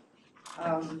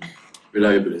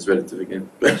 Reliable is relative again.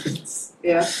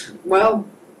 Yeah, well,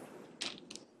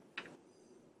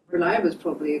 reliable is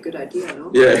probably a good idea,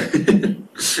 no? Yeah.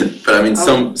 But I mean,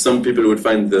 some people would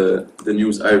find the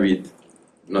news I read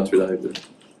not reliable,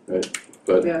 right?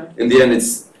 But in the end,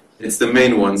 it's the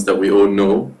main ones that we all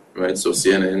know, right? So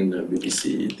CNN,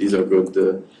 BBC, these are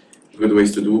good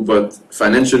ways to do. But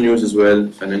financial news as well,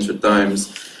 Financial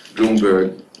Times,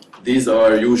 Bloomberg, these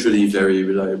are usually very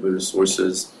reliable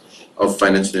sources of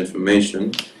financial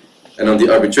information. And on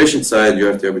the arbitration side, you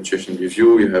have the arbitration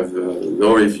review, you have the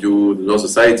law review, the Law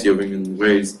Society of England and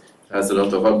Wales has a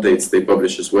lot of updates they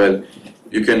publish as well.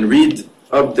 You can read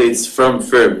updates from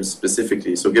firms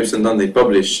specifically. So Gibson Dunn, they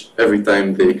publish every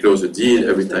time they close a deal,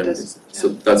 every time. So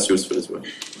that's useful as well.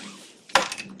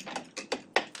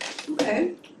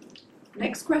 Okay.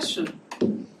 Next question.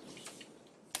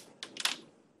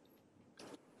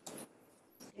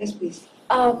 Yes, please.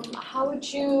 How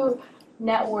would you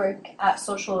network at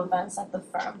social events at the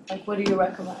firm? Like, what do you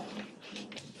recommend?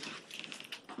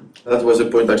 That was a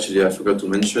point actually I forgot to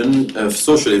mention.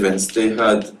 Social events. They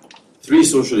had 3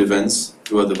 social events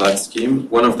throughout the VAC scheme.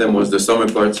 One of them was the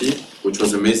summer party, which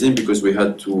was amazing because we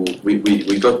got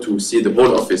to see the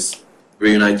whole office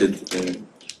reunited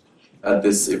at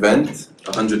this event,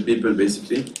 100 people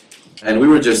basically, and we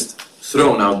were just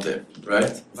thrown out there,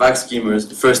 right? VAC schemers,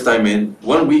 the first time in,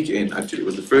 1 week in actually, it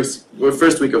was the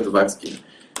first week of the VAC scheme.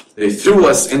 They threw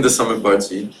us in the summer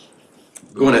party,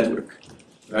 go network,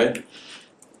 right?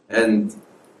 And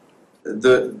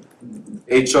the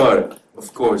HR,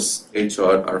 of course,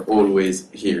 HR are always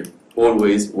here,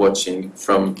 always watching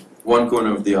from one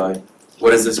corner of the eye.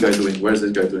 What is this guy doing? Where is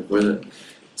this guy doing?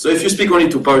 So if you speak only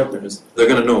to partners, they're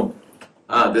going to know,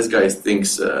 this guy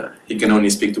thinks he can only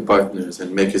speak to partners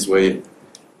and make his way in.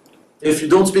 If you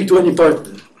don't speak to any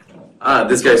partner,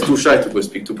 this guy is too shy to go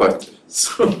speak to partners.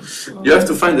 So you have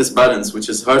to find this balance, which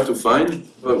is hard to find,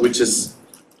 but which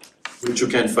you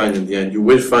can find in the end. You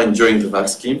will find during the VAC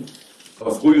scheme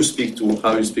of who you speak to,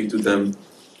 how you speak to them.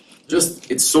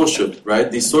 It's social, right?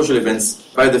 These social events,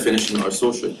 by definition, are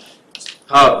social.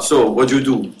 So what do you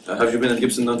do? Have you been at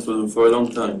Gibson Dunn for a long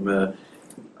time?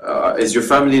 Is your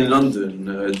family in London?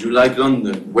 Do you like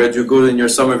London? Where do you go in your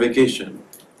summer vacation?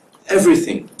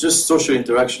 Everything, just social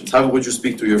interactions. How would you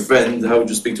speak to your friend? How would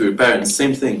you speak to your parents?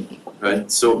 Same thing, right?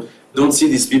 So don't see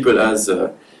these people as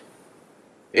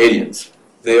aliens.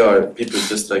 They are people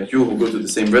just like you who go to the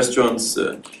same restaurants,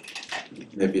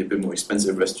 maybe a bit more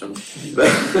expensive restaurants. But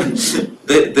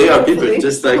they are people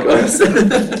just like us.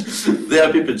 They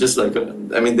are people just like us.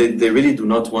 I mean, they really do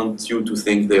not want you to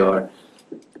think they are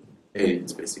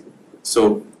aliens, basically.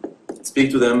 So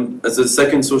speak to them. As the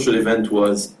second social event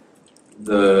was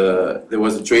there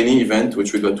was a trainee event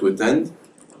which we got to attend,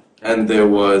 and there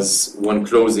was one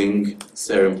closing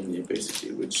ceremony,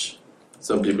 basically, which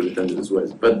some people attended as well.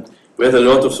 But we had a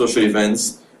lot of social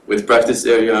events with practice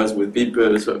areas, with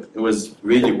people, so it was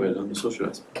really well on the social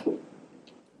aspect.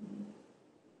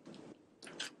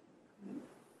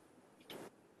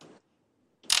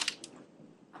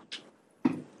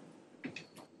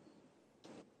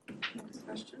 Next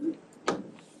question.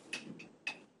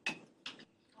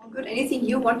 All good. Anything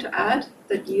you want to add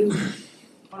that you,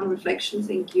 on reflection,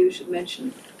 think you should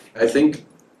mention? I think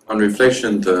on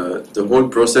reflection, the whole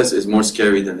process is more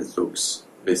scary than it looks,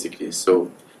 basically.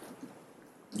 So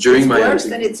during It's worse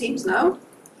than it seems now?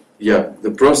 Yeah,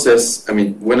 the process, I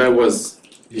mean, when I was,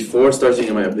 before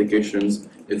starting my applications,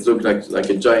 it looked like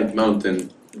a giant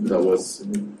mountain that was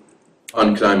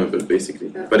unclimbable, basically.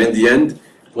 Yeah. But in the end,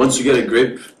 once you get a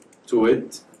grip to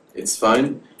it, it's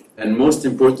fine. And most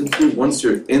importantly, once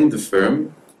you're in the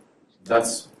firm,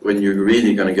 that's when you're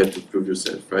really going to get to prove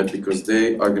yourself, right? Because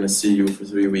they are going to see you for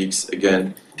 3 weeks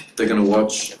again. They're going to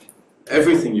watch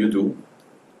everything you do.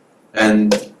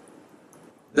 And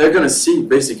they're going to see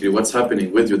basically what's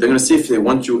happening with you. They're going to see if they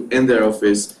want you in their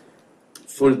office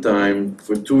full-time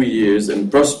for 2 years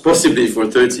and possibly for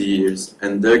 30 years.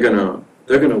 And they're going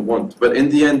to want. But in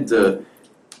the end,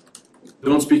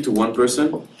 don't speak to one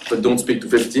person, but don't speak to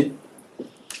 50.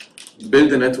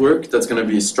 Build a network that's going to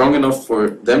be strong enough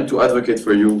for them to advocate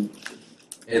for you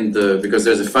because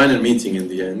there's a final meeting in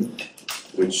the end,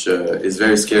 which is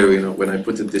very scary, when I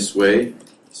put it this way.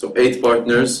 So 8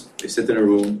 partners, they sit in a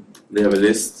room, they have a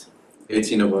list,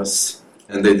 18 of us,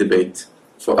 and they debate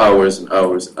for hours and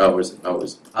hours and hours and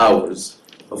hours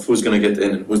of who's going to get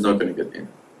in and who's not going to get in.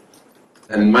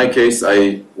 And in my case,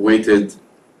 I waited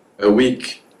a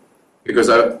week because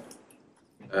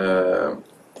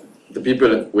the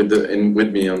people with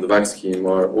me on the VAC scheme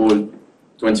are all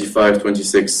 25,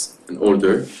 26 and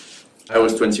older. I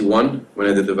was 21 when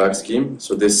I did the VAC scheme,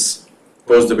 so this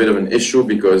posed a bit of an issue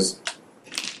because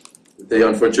they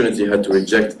unfortunately had to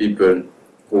reject people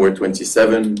who were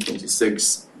 27,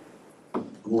 26,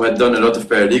 who had done a lot of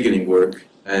paralegaling work,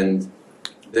 and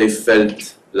they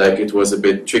felt like it was a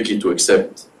bit tricky to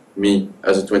accept me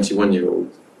as a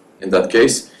 21-year-old in that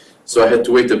case. So I had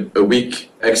to wait a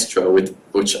week extra,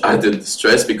 which added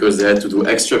stress because they had to do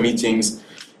extra meetings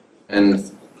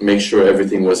and make sure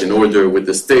everything was in order with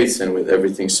the states and with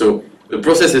everything. So the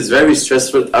process is very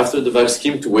stressful after the VAC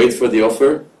scheme to wait for the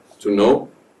offer to know.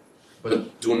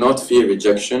 But do not fear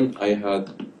rejection. I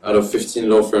had, out of 15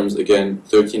 law firms, again,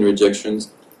 13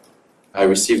 rejections. I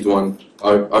received one,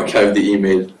 archived the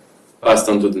email, passed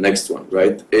on to the next one,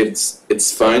 right?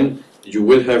 It's fine. You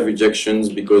will have rejections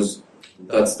because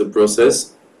that's the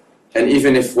process. And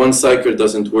even if one cycle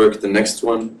doesn't work, the next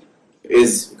one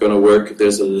is going to work.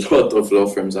 There's a lot of law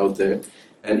firms out there.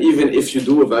 And even if you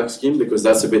do a VAC scheme, because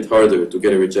that's a bit harder to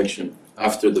get a rejection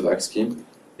after the VAC scheme,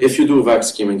 if you do a VAC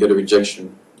scheme and get a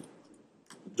rejection,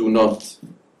 do not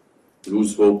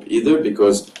lose hope either,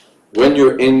 because when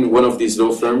you're in one of these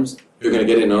law firms, you're going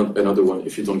to get another one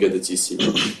if you don't get the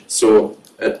TC. So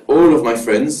all of my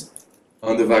friends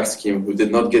on the VAC scheme who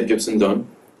did not get Gibson Dunn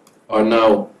are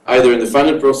now either in the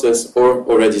final process or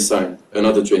already signed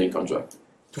another training contract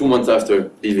 2 months after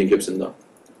leaving Gibson Dunn.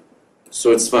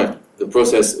 So it's fine. The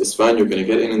process is fine. You're going to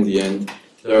get in the end.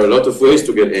 There are a lot of ways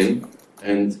to get in,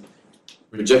 and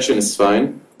rejection is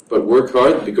fine, but work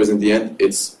hard, because in the end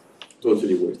it's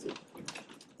totally worth it.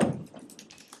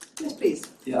 Yes, please.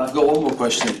 Yeah, I've got one more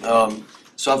question.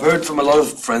 So I've heard from a lot of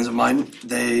friends of mine,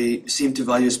 they seem to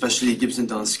value especially Gibson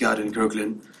Dunn, SCAD and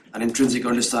Kirkland, an intrinsic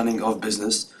understanding of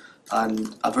business.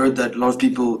 And I've heard that a lot of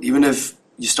people, even if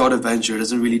you start a venture, it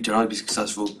doesn't really turn out to be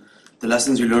successful, the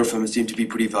lessons you learn from it seem to be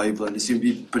pretty valuable, and they seem to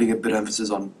be putting a bit of emphasis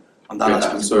on that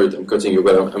aspect. I'm sorry, I'm cutting you,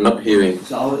 but I'm not hearing.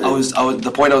 So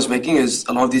the point I was making is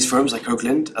a lot of these firms like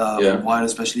Kirkland, Wyatt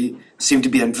especially, seem to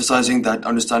be emphasizing that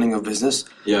understanding of business.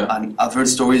 Yeah. And I've heard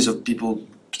stories of people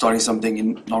starting something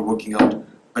and not working out,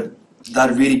 but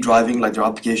that really driving like their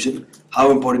application.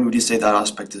 How important would you say that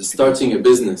aspect is? Starting a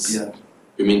business? Yeah.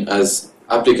 You mean as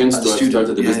applicants As to a have student,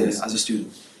 started a business? Yeah, as a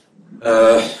student.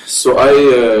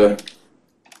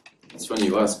 It's funny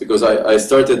you ask, because I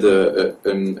started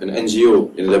an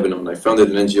NGO in Lebanon. I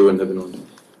founded an NGO in Lebanon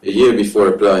a year before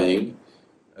applying,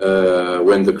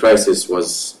 when the crisis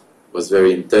was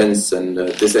very intense, and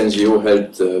this NGO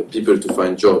helped people to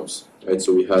find jobs. Right,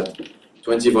 so we had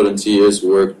 20 volunteers who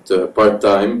worked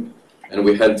part-time, and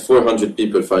we helped 400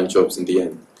 people find jobs in the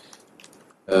end.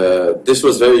 This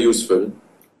was very useful.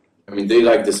 I mean, they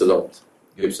liked this a lot,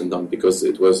 Gibson Dunn, because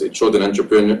it showed an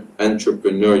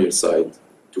entrepreneurial side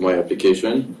to my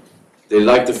application. They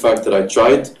liked the fact that I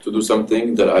tried to do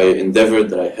something, that I endeavored,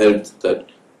 that I helped, that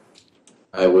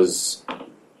I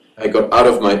got out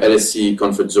of my LSE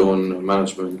comfort zone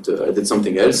management. I did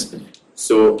something else.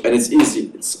 So, and it's easy.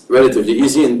 It's relatively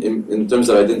easy in terms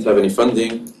that I didn't have any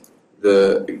funding.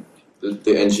 The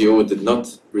NGO did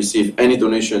not receive any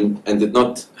donation and did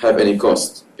not have any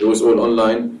cost. It was all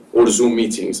online, all Zoom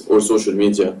meetings, all social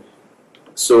media.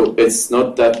 So it's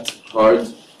not that hard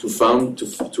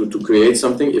to create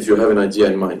something if you have an idea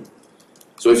in mind.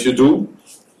 So if you're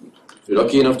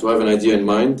lucky enough to have an idea in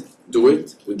mind, do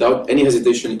it without any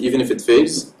hesitation, even if it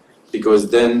fails,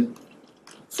 because then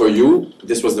for me,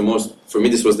 this was the most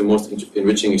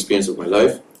enriching experience of my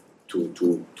life,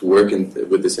 to work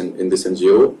with this in this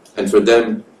NGO. And for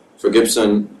them, for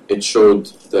Gibson, it showed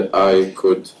that I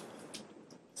could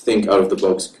think out of the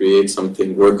box, create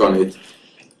something, work on it,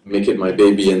 make it my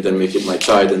baby, and then make it my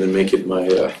child, and then make it my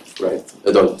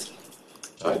adult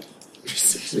child.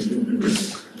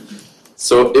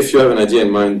 So if you have an idea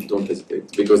in mind, don't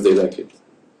hesitate, because they like it.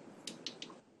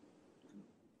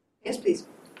 Yes, please.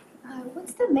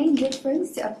 What's the main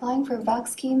difference to applying for VAC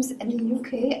schemes in the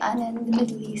UK and in the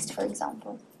Middle East, for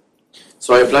example?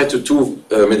 So I applied to two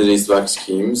Middle East VAC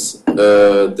schemes.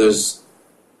 There's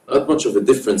not much of a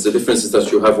difference. The difference is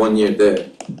that you have 1 year there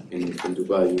in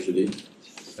Dubai usually,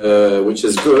 which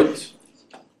is good,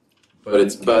 but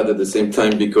it's bad at the same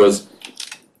time, because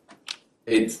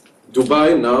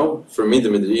Dubai now, for me, the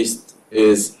Middle East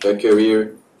is a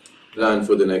career plan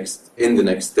for the next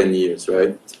 10 years,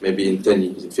 right? Maybe in 10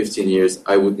 years, in 15 years,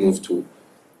 I would move to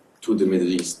the Middle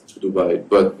East, to Dubai.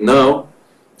 But now,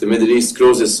 the Middle East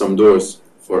closes some doors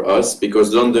for us,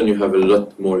 because London, you have a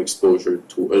lot more exposure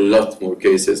to a lot more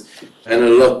cases and a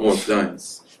lot more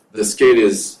clients. The scale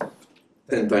is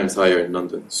 10 times higher in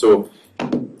London. So,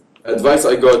 advice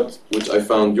I got, which I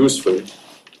found useful,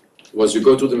 was you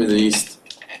go to the Middle East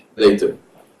later.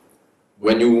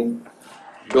 When you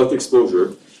got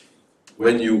exposure,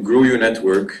 when you grew your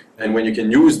network, and when you can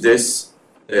use this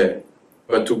there.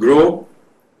 But to grow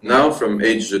now from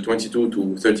age 22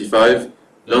 to 35,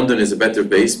 London is a better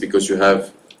base, because you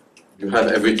have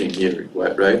everything here,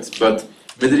 right? But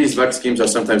Middle East VAC schemes are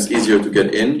sometimes easier to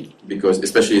get in, because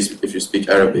especially if you speak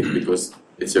Arabic, because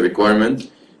it's a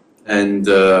requirement, and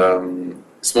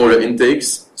smaller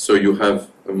intakes, so you have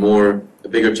a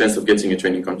bigger chance of getting a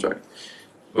training contract.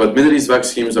 But Middle East VAC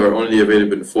schemes are only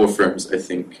available in 4 firms, I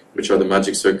think, which are the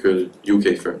Magic Circle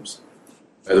UK firms.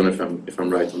 I don't know if I'm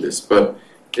right on this, but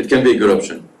it can be a good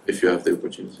option if you have the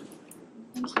opportunity.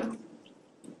 Thank you.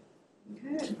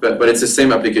 Okay. But it's the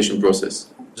same application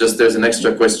process. Just there's an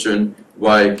extra question,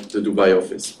 why the Dubai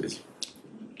office, basically.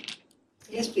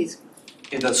 Yes, please.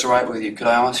 If that's all right with you, could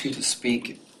I ask you to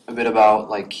speak a bit about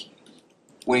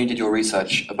when you did your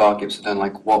research about Gibson Dunn,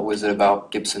 like what was it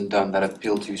about Gibson Dunn that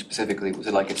appealed to you specifically? Was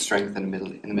it like its strength in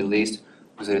the Middle East?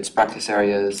 Was it its practice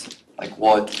areas? Like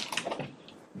what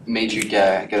made you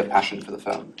get a passion for the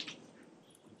firm?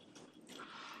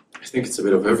 I think it's a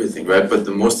bit of everything, right? But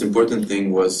the most important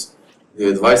thing was the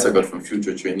advice I got from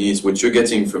future trainees, which you're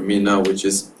getting from me now, which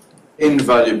is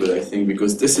invaluable, I think,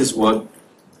 because this is what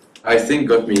I think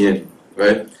got me in,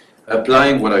 right?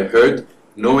 Applying what I heard,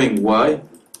 knowing why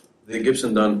the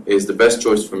Gibson Dunn is the best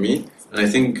choice for me. And I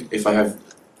think if I have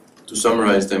to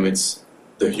summarize them, it's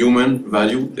the human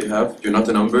value they have. You're not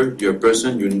a number, you're a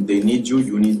person, they need you,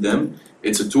 you need them.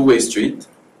 It's a two-way street.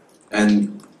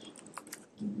 And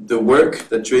the work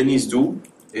that trainees do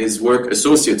is work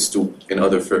associates do in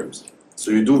other firms.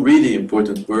 So you do really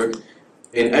important work.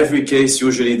 In every case,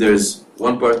 usually there's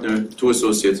one partner, two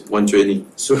associates, one trainee.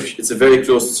 So it's a very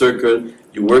closed circle.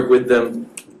 You work with them.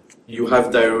 You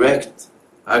have direct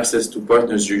access to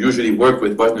partners. You usually work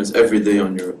with partners every day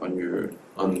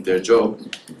on their job,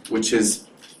 which is,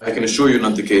 I can assure you,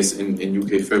 not the case in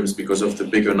UK firms because of the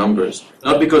bigger numbers.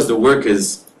 Not because the work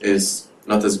is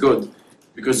not as good,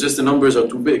 because just the numbers are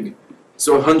too big.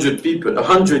 So 100 people,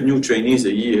 100 new trainees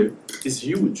a year is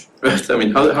huge, right? I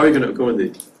mean, how are you going to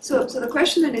accommodate? So the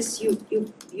question then is,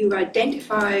 you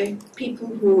identify people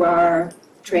who are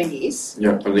trainees.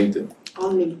 Yeah, on LinkedIn.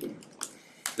 On LinkedIn.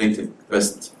 LinkedIn,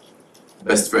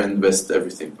 best friend, best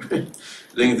everything.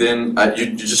 LinkedIn,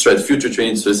 you just write future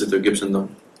training solicitor Gibson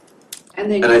Dunn.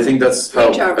 And I think that's how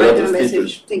reach out, a lot write a of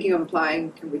message, people. thinking of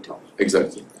applying, can we talk?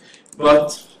 Exactly.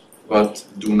 But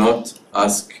do not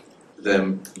ask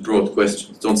them broad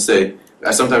questions. Don't say,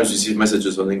 I sometimes receive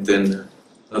messages on LinkedIn,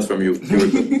 not from you, you were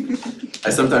good. I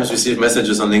sometimes receive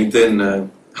messages on LinkedIn,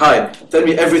 hi, tell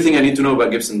me everything I need to know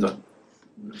about Gibson Dunn.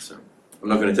 So, I'm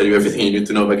not going to tell you everything you need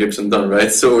to know about Gibson Dunn,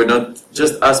 right? So we're not,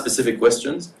 just ask specific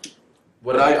questions.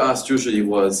 What I asked usually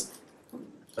was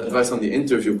advice on the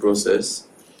interview process,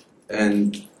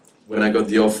 and when I got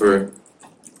the offer,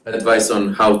 advice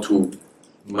on how to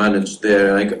manage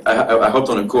there. I hopped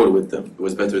on a call with them. It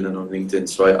was better than on LinkedIn.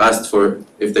 So I asked for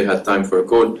if they had time for a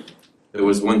call. There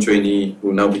was one trainee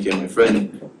who now became my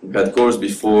friend. We had calls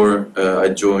before I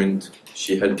joined.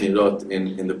 She helped me a lot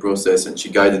in the process, and she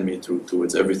guided me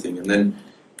towards everything. And then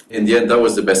in the end, that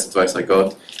was the best advice I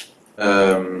got.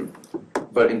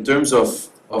 But in terms of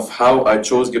how I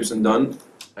chose Gibson Dunn,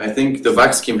 I think the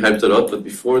VAC scheme helped a lot. But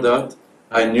before that,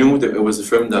 I knew that it was a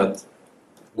firm that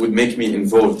would make me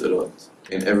involved a lot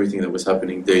in everything that was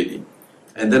happening daily.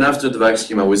 And then after the VAC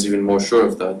scheme, I was even more sure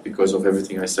of that because of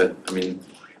everything I said. I mean,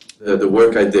 the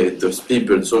work I did, those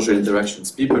people, the social interactions,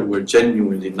 people were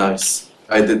genuinely nice.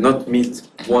 I did not meet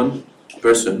one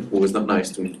person who was not nice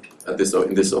to me in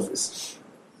this office.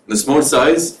 The small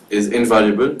size is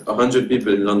invaluable, 100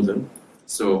 people in London.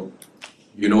 So,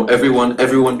 you know,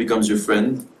 everyone becomes your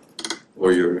friend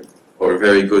or a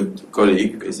very good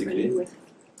colleague, basically.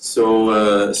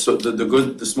 So,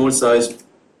 the small size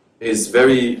is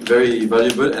very, very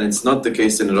valuable, and it's not the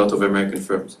case in a lot of American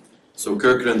firms. So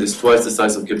Kirkland is twice the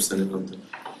size of Gibson in London.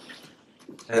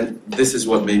 And this is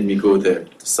what made me go there,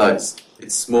 the size.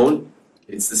 It's small,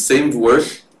 it's the same work,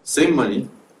 same money,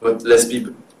 but less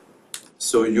people.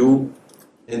 So you,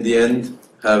 in the end,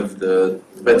 have the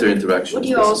better interactions. Would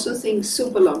you also think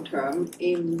super long term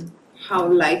in how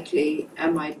likely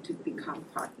am I to become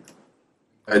partner?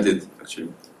 I did,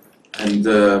 actually. And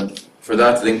for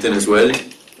that, LinkedIn as well,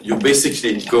 you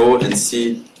basically go and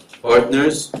see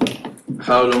partners.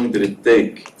 How long did it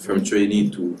take from trainee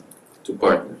to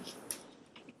partner?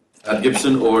 At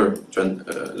Gibson or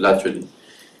laterally.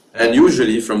 And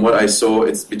usually, from what I saw,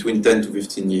 it's between 10 to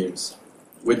 15 years,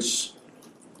 which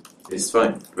is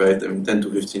fine, right? I mean, 10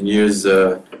 to 15 years,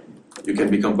 you can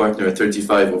become partner at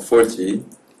 35 or 40,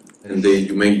 and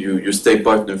you stay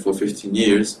partner for 15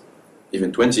 years,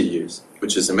 even 20 years,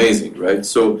 which is amazing, right?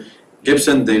 So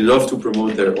Gibson, they love to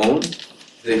promote their own.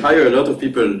 They hire a lot of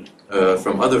people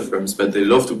from other firms, but they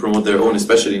love to promote their own,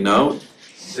 especially now.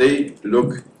 They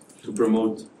look to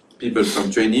promote people from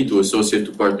trainee to associate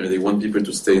to partner. They want people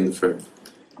to stay in the firm.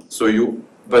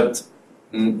 But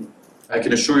I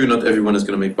can assure you not everyone is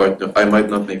going to make partner. I might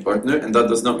not make partner, and that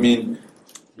does not mean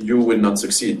you will not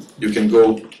succeed. You can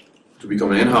go to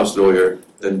become an in-house lawyer,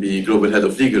 then be global head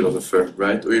of legal of a firm,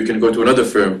 right? Or you can go to another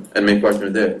firm and make partner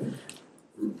there.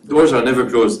 Doors are never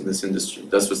closed in this industry.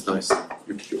 That's what's nice.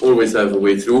 You always have a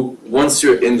way through once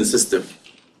you're in the system.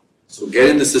 So get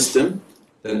in the system,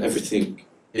 then everything,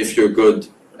 if you're good,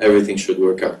 everything should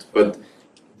work out. But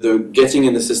the getting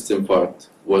in the system part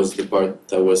was the part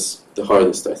that was the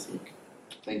hardest, I think.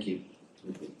 Thank you.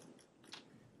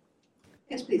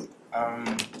 Yes, please.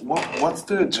 What's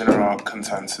the general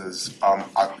consensus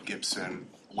at Gibson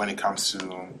when it comes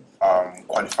to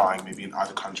qualifying maybe in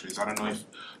other countries? I don't know if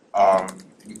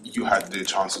you had the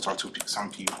chance to talk to some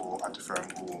people at the firm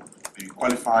who maybe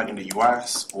qualified in the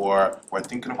US or were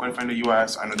thinking of qualifying in the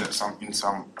US. I know that in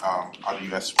some other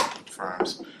US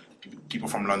firms, people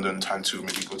from London tend to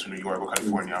maybe go to New York or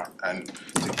California and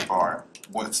take the bar.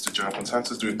 What's the general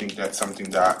consensus? Do you think that's something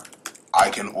that I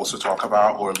can also talk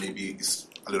about, or maybe it's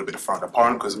a little bit frowned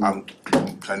upon because I'm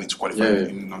planning to qualify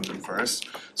in London first?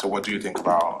 So what do you think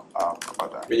about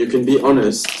that? I mean, you can be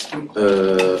honest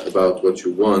about what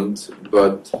you want,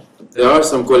 but there are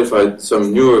some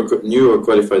newer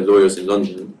qualified lawyers in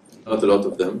London, not a lot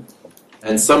of them,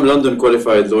 and some London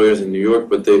qualified lawyers in New York,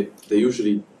 but they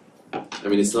usually, I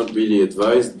mean, it's not really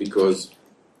advised because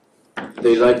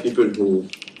they like people who,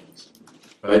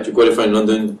 right, you qualify in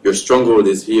London, your stronghold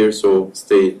is here, so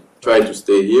try to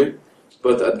stay here.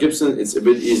 But at Gibson, it's a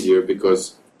bit easier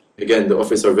because, again, the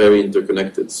offices are very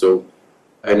interconnected. So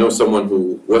I know someone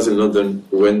who was in London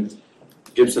who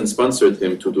Gibson sponsored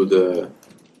him to do the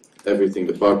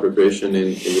bar preparation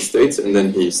in the States, and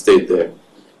then he stayed there.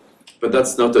 But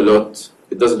that's not a lot.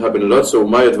 It doesn't happen a lot. So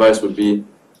my advice would be,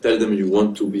 tell them you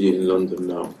want to be in London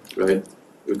now, right?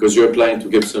 Because you're applying to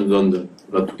Gibson London,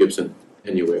 not to Gibson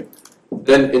anywhere.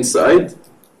 Then inside,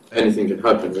 anything can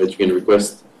happen, right? You can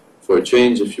request for a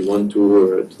change if you want to,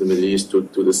 or to the Middle East, to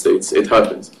the States. It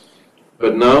happens.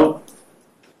 But now,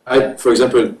 for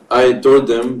example, I told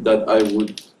them that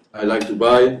I like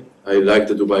Dubai, I like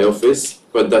the Dubai office,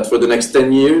 but that for the next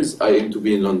 10 years, I aim to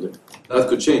be in London. That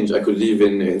could change. I could leave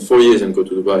in 4 years and go to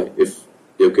Dubai if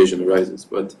the occasion arises.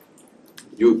 But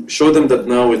you show them that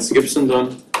now it's Gibson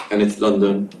Dunn, and it's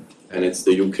London, and it's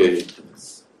the UK.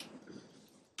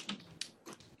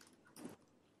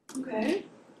 Okay.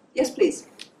 Yes, please.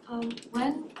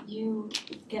 When you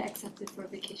get accepted for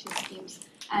vacation schemes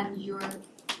and you're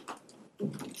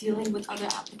dealing with other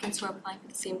applicants who are applying for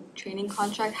the same training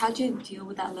contract, how do you deal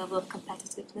with that level of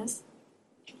competitiveness?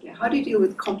 Yeah, how do you deal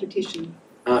with competition?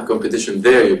 Competition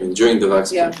there, you mean, during the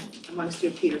vaccine? Yeah, amongst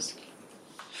your peers.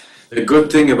 The good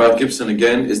thing about Gibson,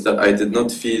 again, is that I did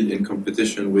not feel in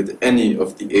competition with any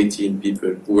of the 18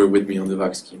 people who were with me on the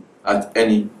vac scheme at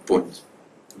any point.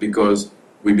 Because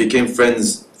we became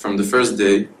friends from the first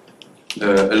day.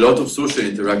 A lot of social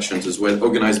interactions as well,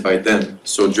 organized by them.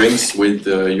 So drinks with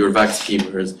your vac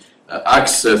schemers,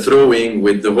 axe throwing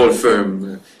with the whole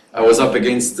firm. I was up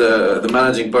against the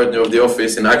managing partner of the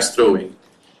office in axe throwing,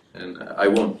 and I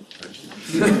won,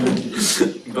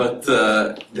 actually. But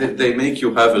they make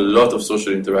you have a lot of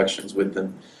social interactions with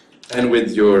them and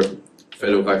with your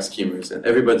fellow vac schemers, and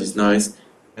everybody's nice,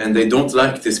 and they don't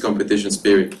like this competition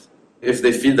spirit. If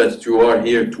they feel that you are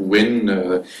here to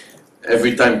win,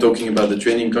 every time talking about the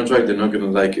training contract, they're not going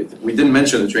to like it. We didn't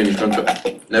mention the training contract,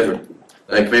 never.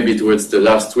 Like maybe towards the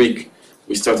last week,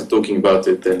 we started talking about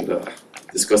it and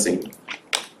discussing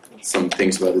some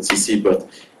things about the CC, but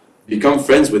become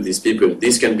friends with these people.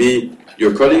 These can be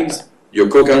your colleagues, your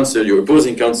co-counsel, your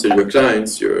opposing counsel, your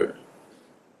clients, your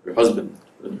husband.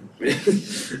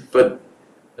 But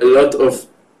a lot of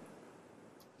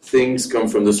things come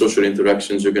from the social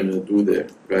interactions you're going to do there,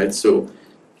 right? So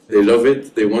they love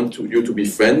it. They want you to be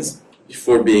friends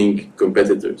before being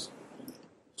competitors.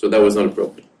 So that was not a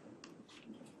problem.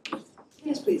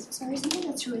 Yes, please. Sorry, something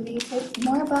that's related,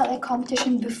 more about like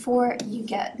competition before you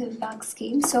get the VAC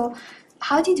scheme. So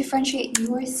how do you differentiate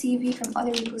your CV from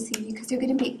other people's CV? Because there are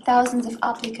going to be thousands of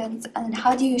applicants, and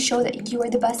how do you show that you are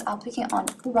the best applicant on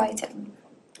writing?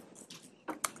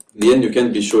 In the end, you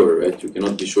can't be sure, right? You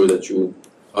cannot be sure that you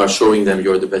are showing them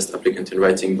you're the best applicant in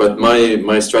writing. But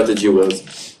my strategy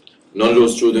was non-law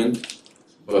student,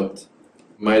 but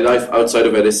my life outside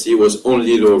of LSE was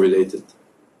only law related,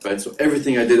 right? So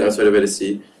everything I did outside of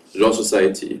LSE, law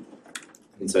society,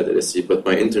 inside LSE, but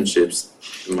my internships,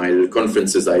 my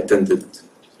conferences I attended,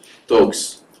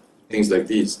 talks, things like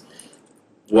these,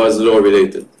 was law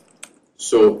related.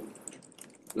 So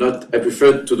I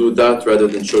preferred to do that rather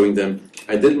than showing them.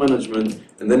 I did management,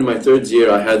 and then in my third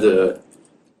year I had a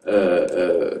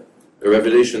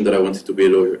revelation that I wanted to be a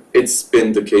lawyer. It's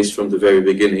been the case from the very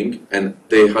beginning, and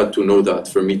they had to know that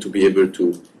for me to be able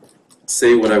to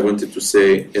say what I wanted to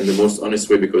say in the most honest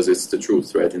way, because it's the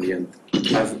truth, right, in the end.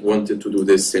 I've wanted to do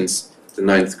this since the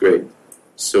 9th grade.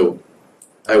 So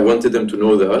I wanted them to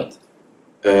know that.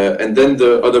 And then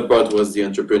the other part was the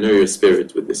entrepreneurial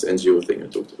spirit with this NGO thing I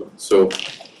talked about. So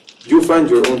you find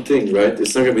your own thing, right?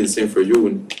 It's not going to be the same for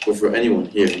you or for anyone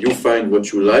here. You find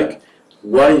what you like,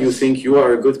 why you think you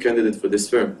are a good candidate for this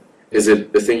firm. Is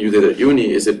it a thing you did at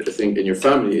uni? Is it a thing in your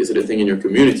family? Is it a thing in your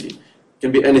community? It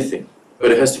can be anything,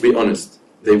 But it has to be honest.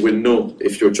 They will know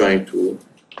if you're trying to,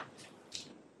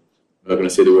 I'm not going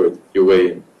to say the word, your way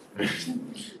in.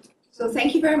 So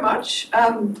thank you very much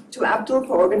to Abdul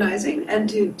for organizing and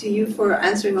to you for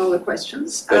answering all the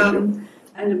questions. Thank you.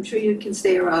 And I'm sure you can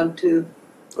stay around to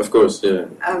Of course, yeah.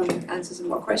 answer some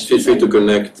more questions. Feel free to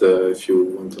connect if you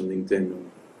want on LinkedIn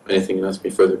or anything and ask me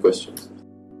further questions.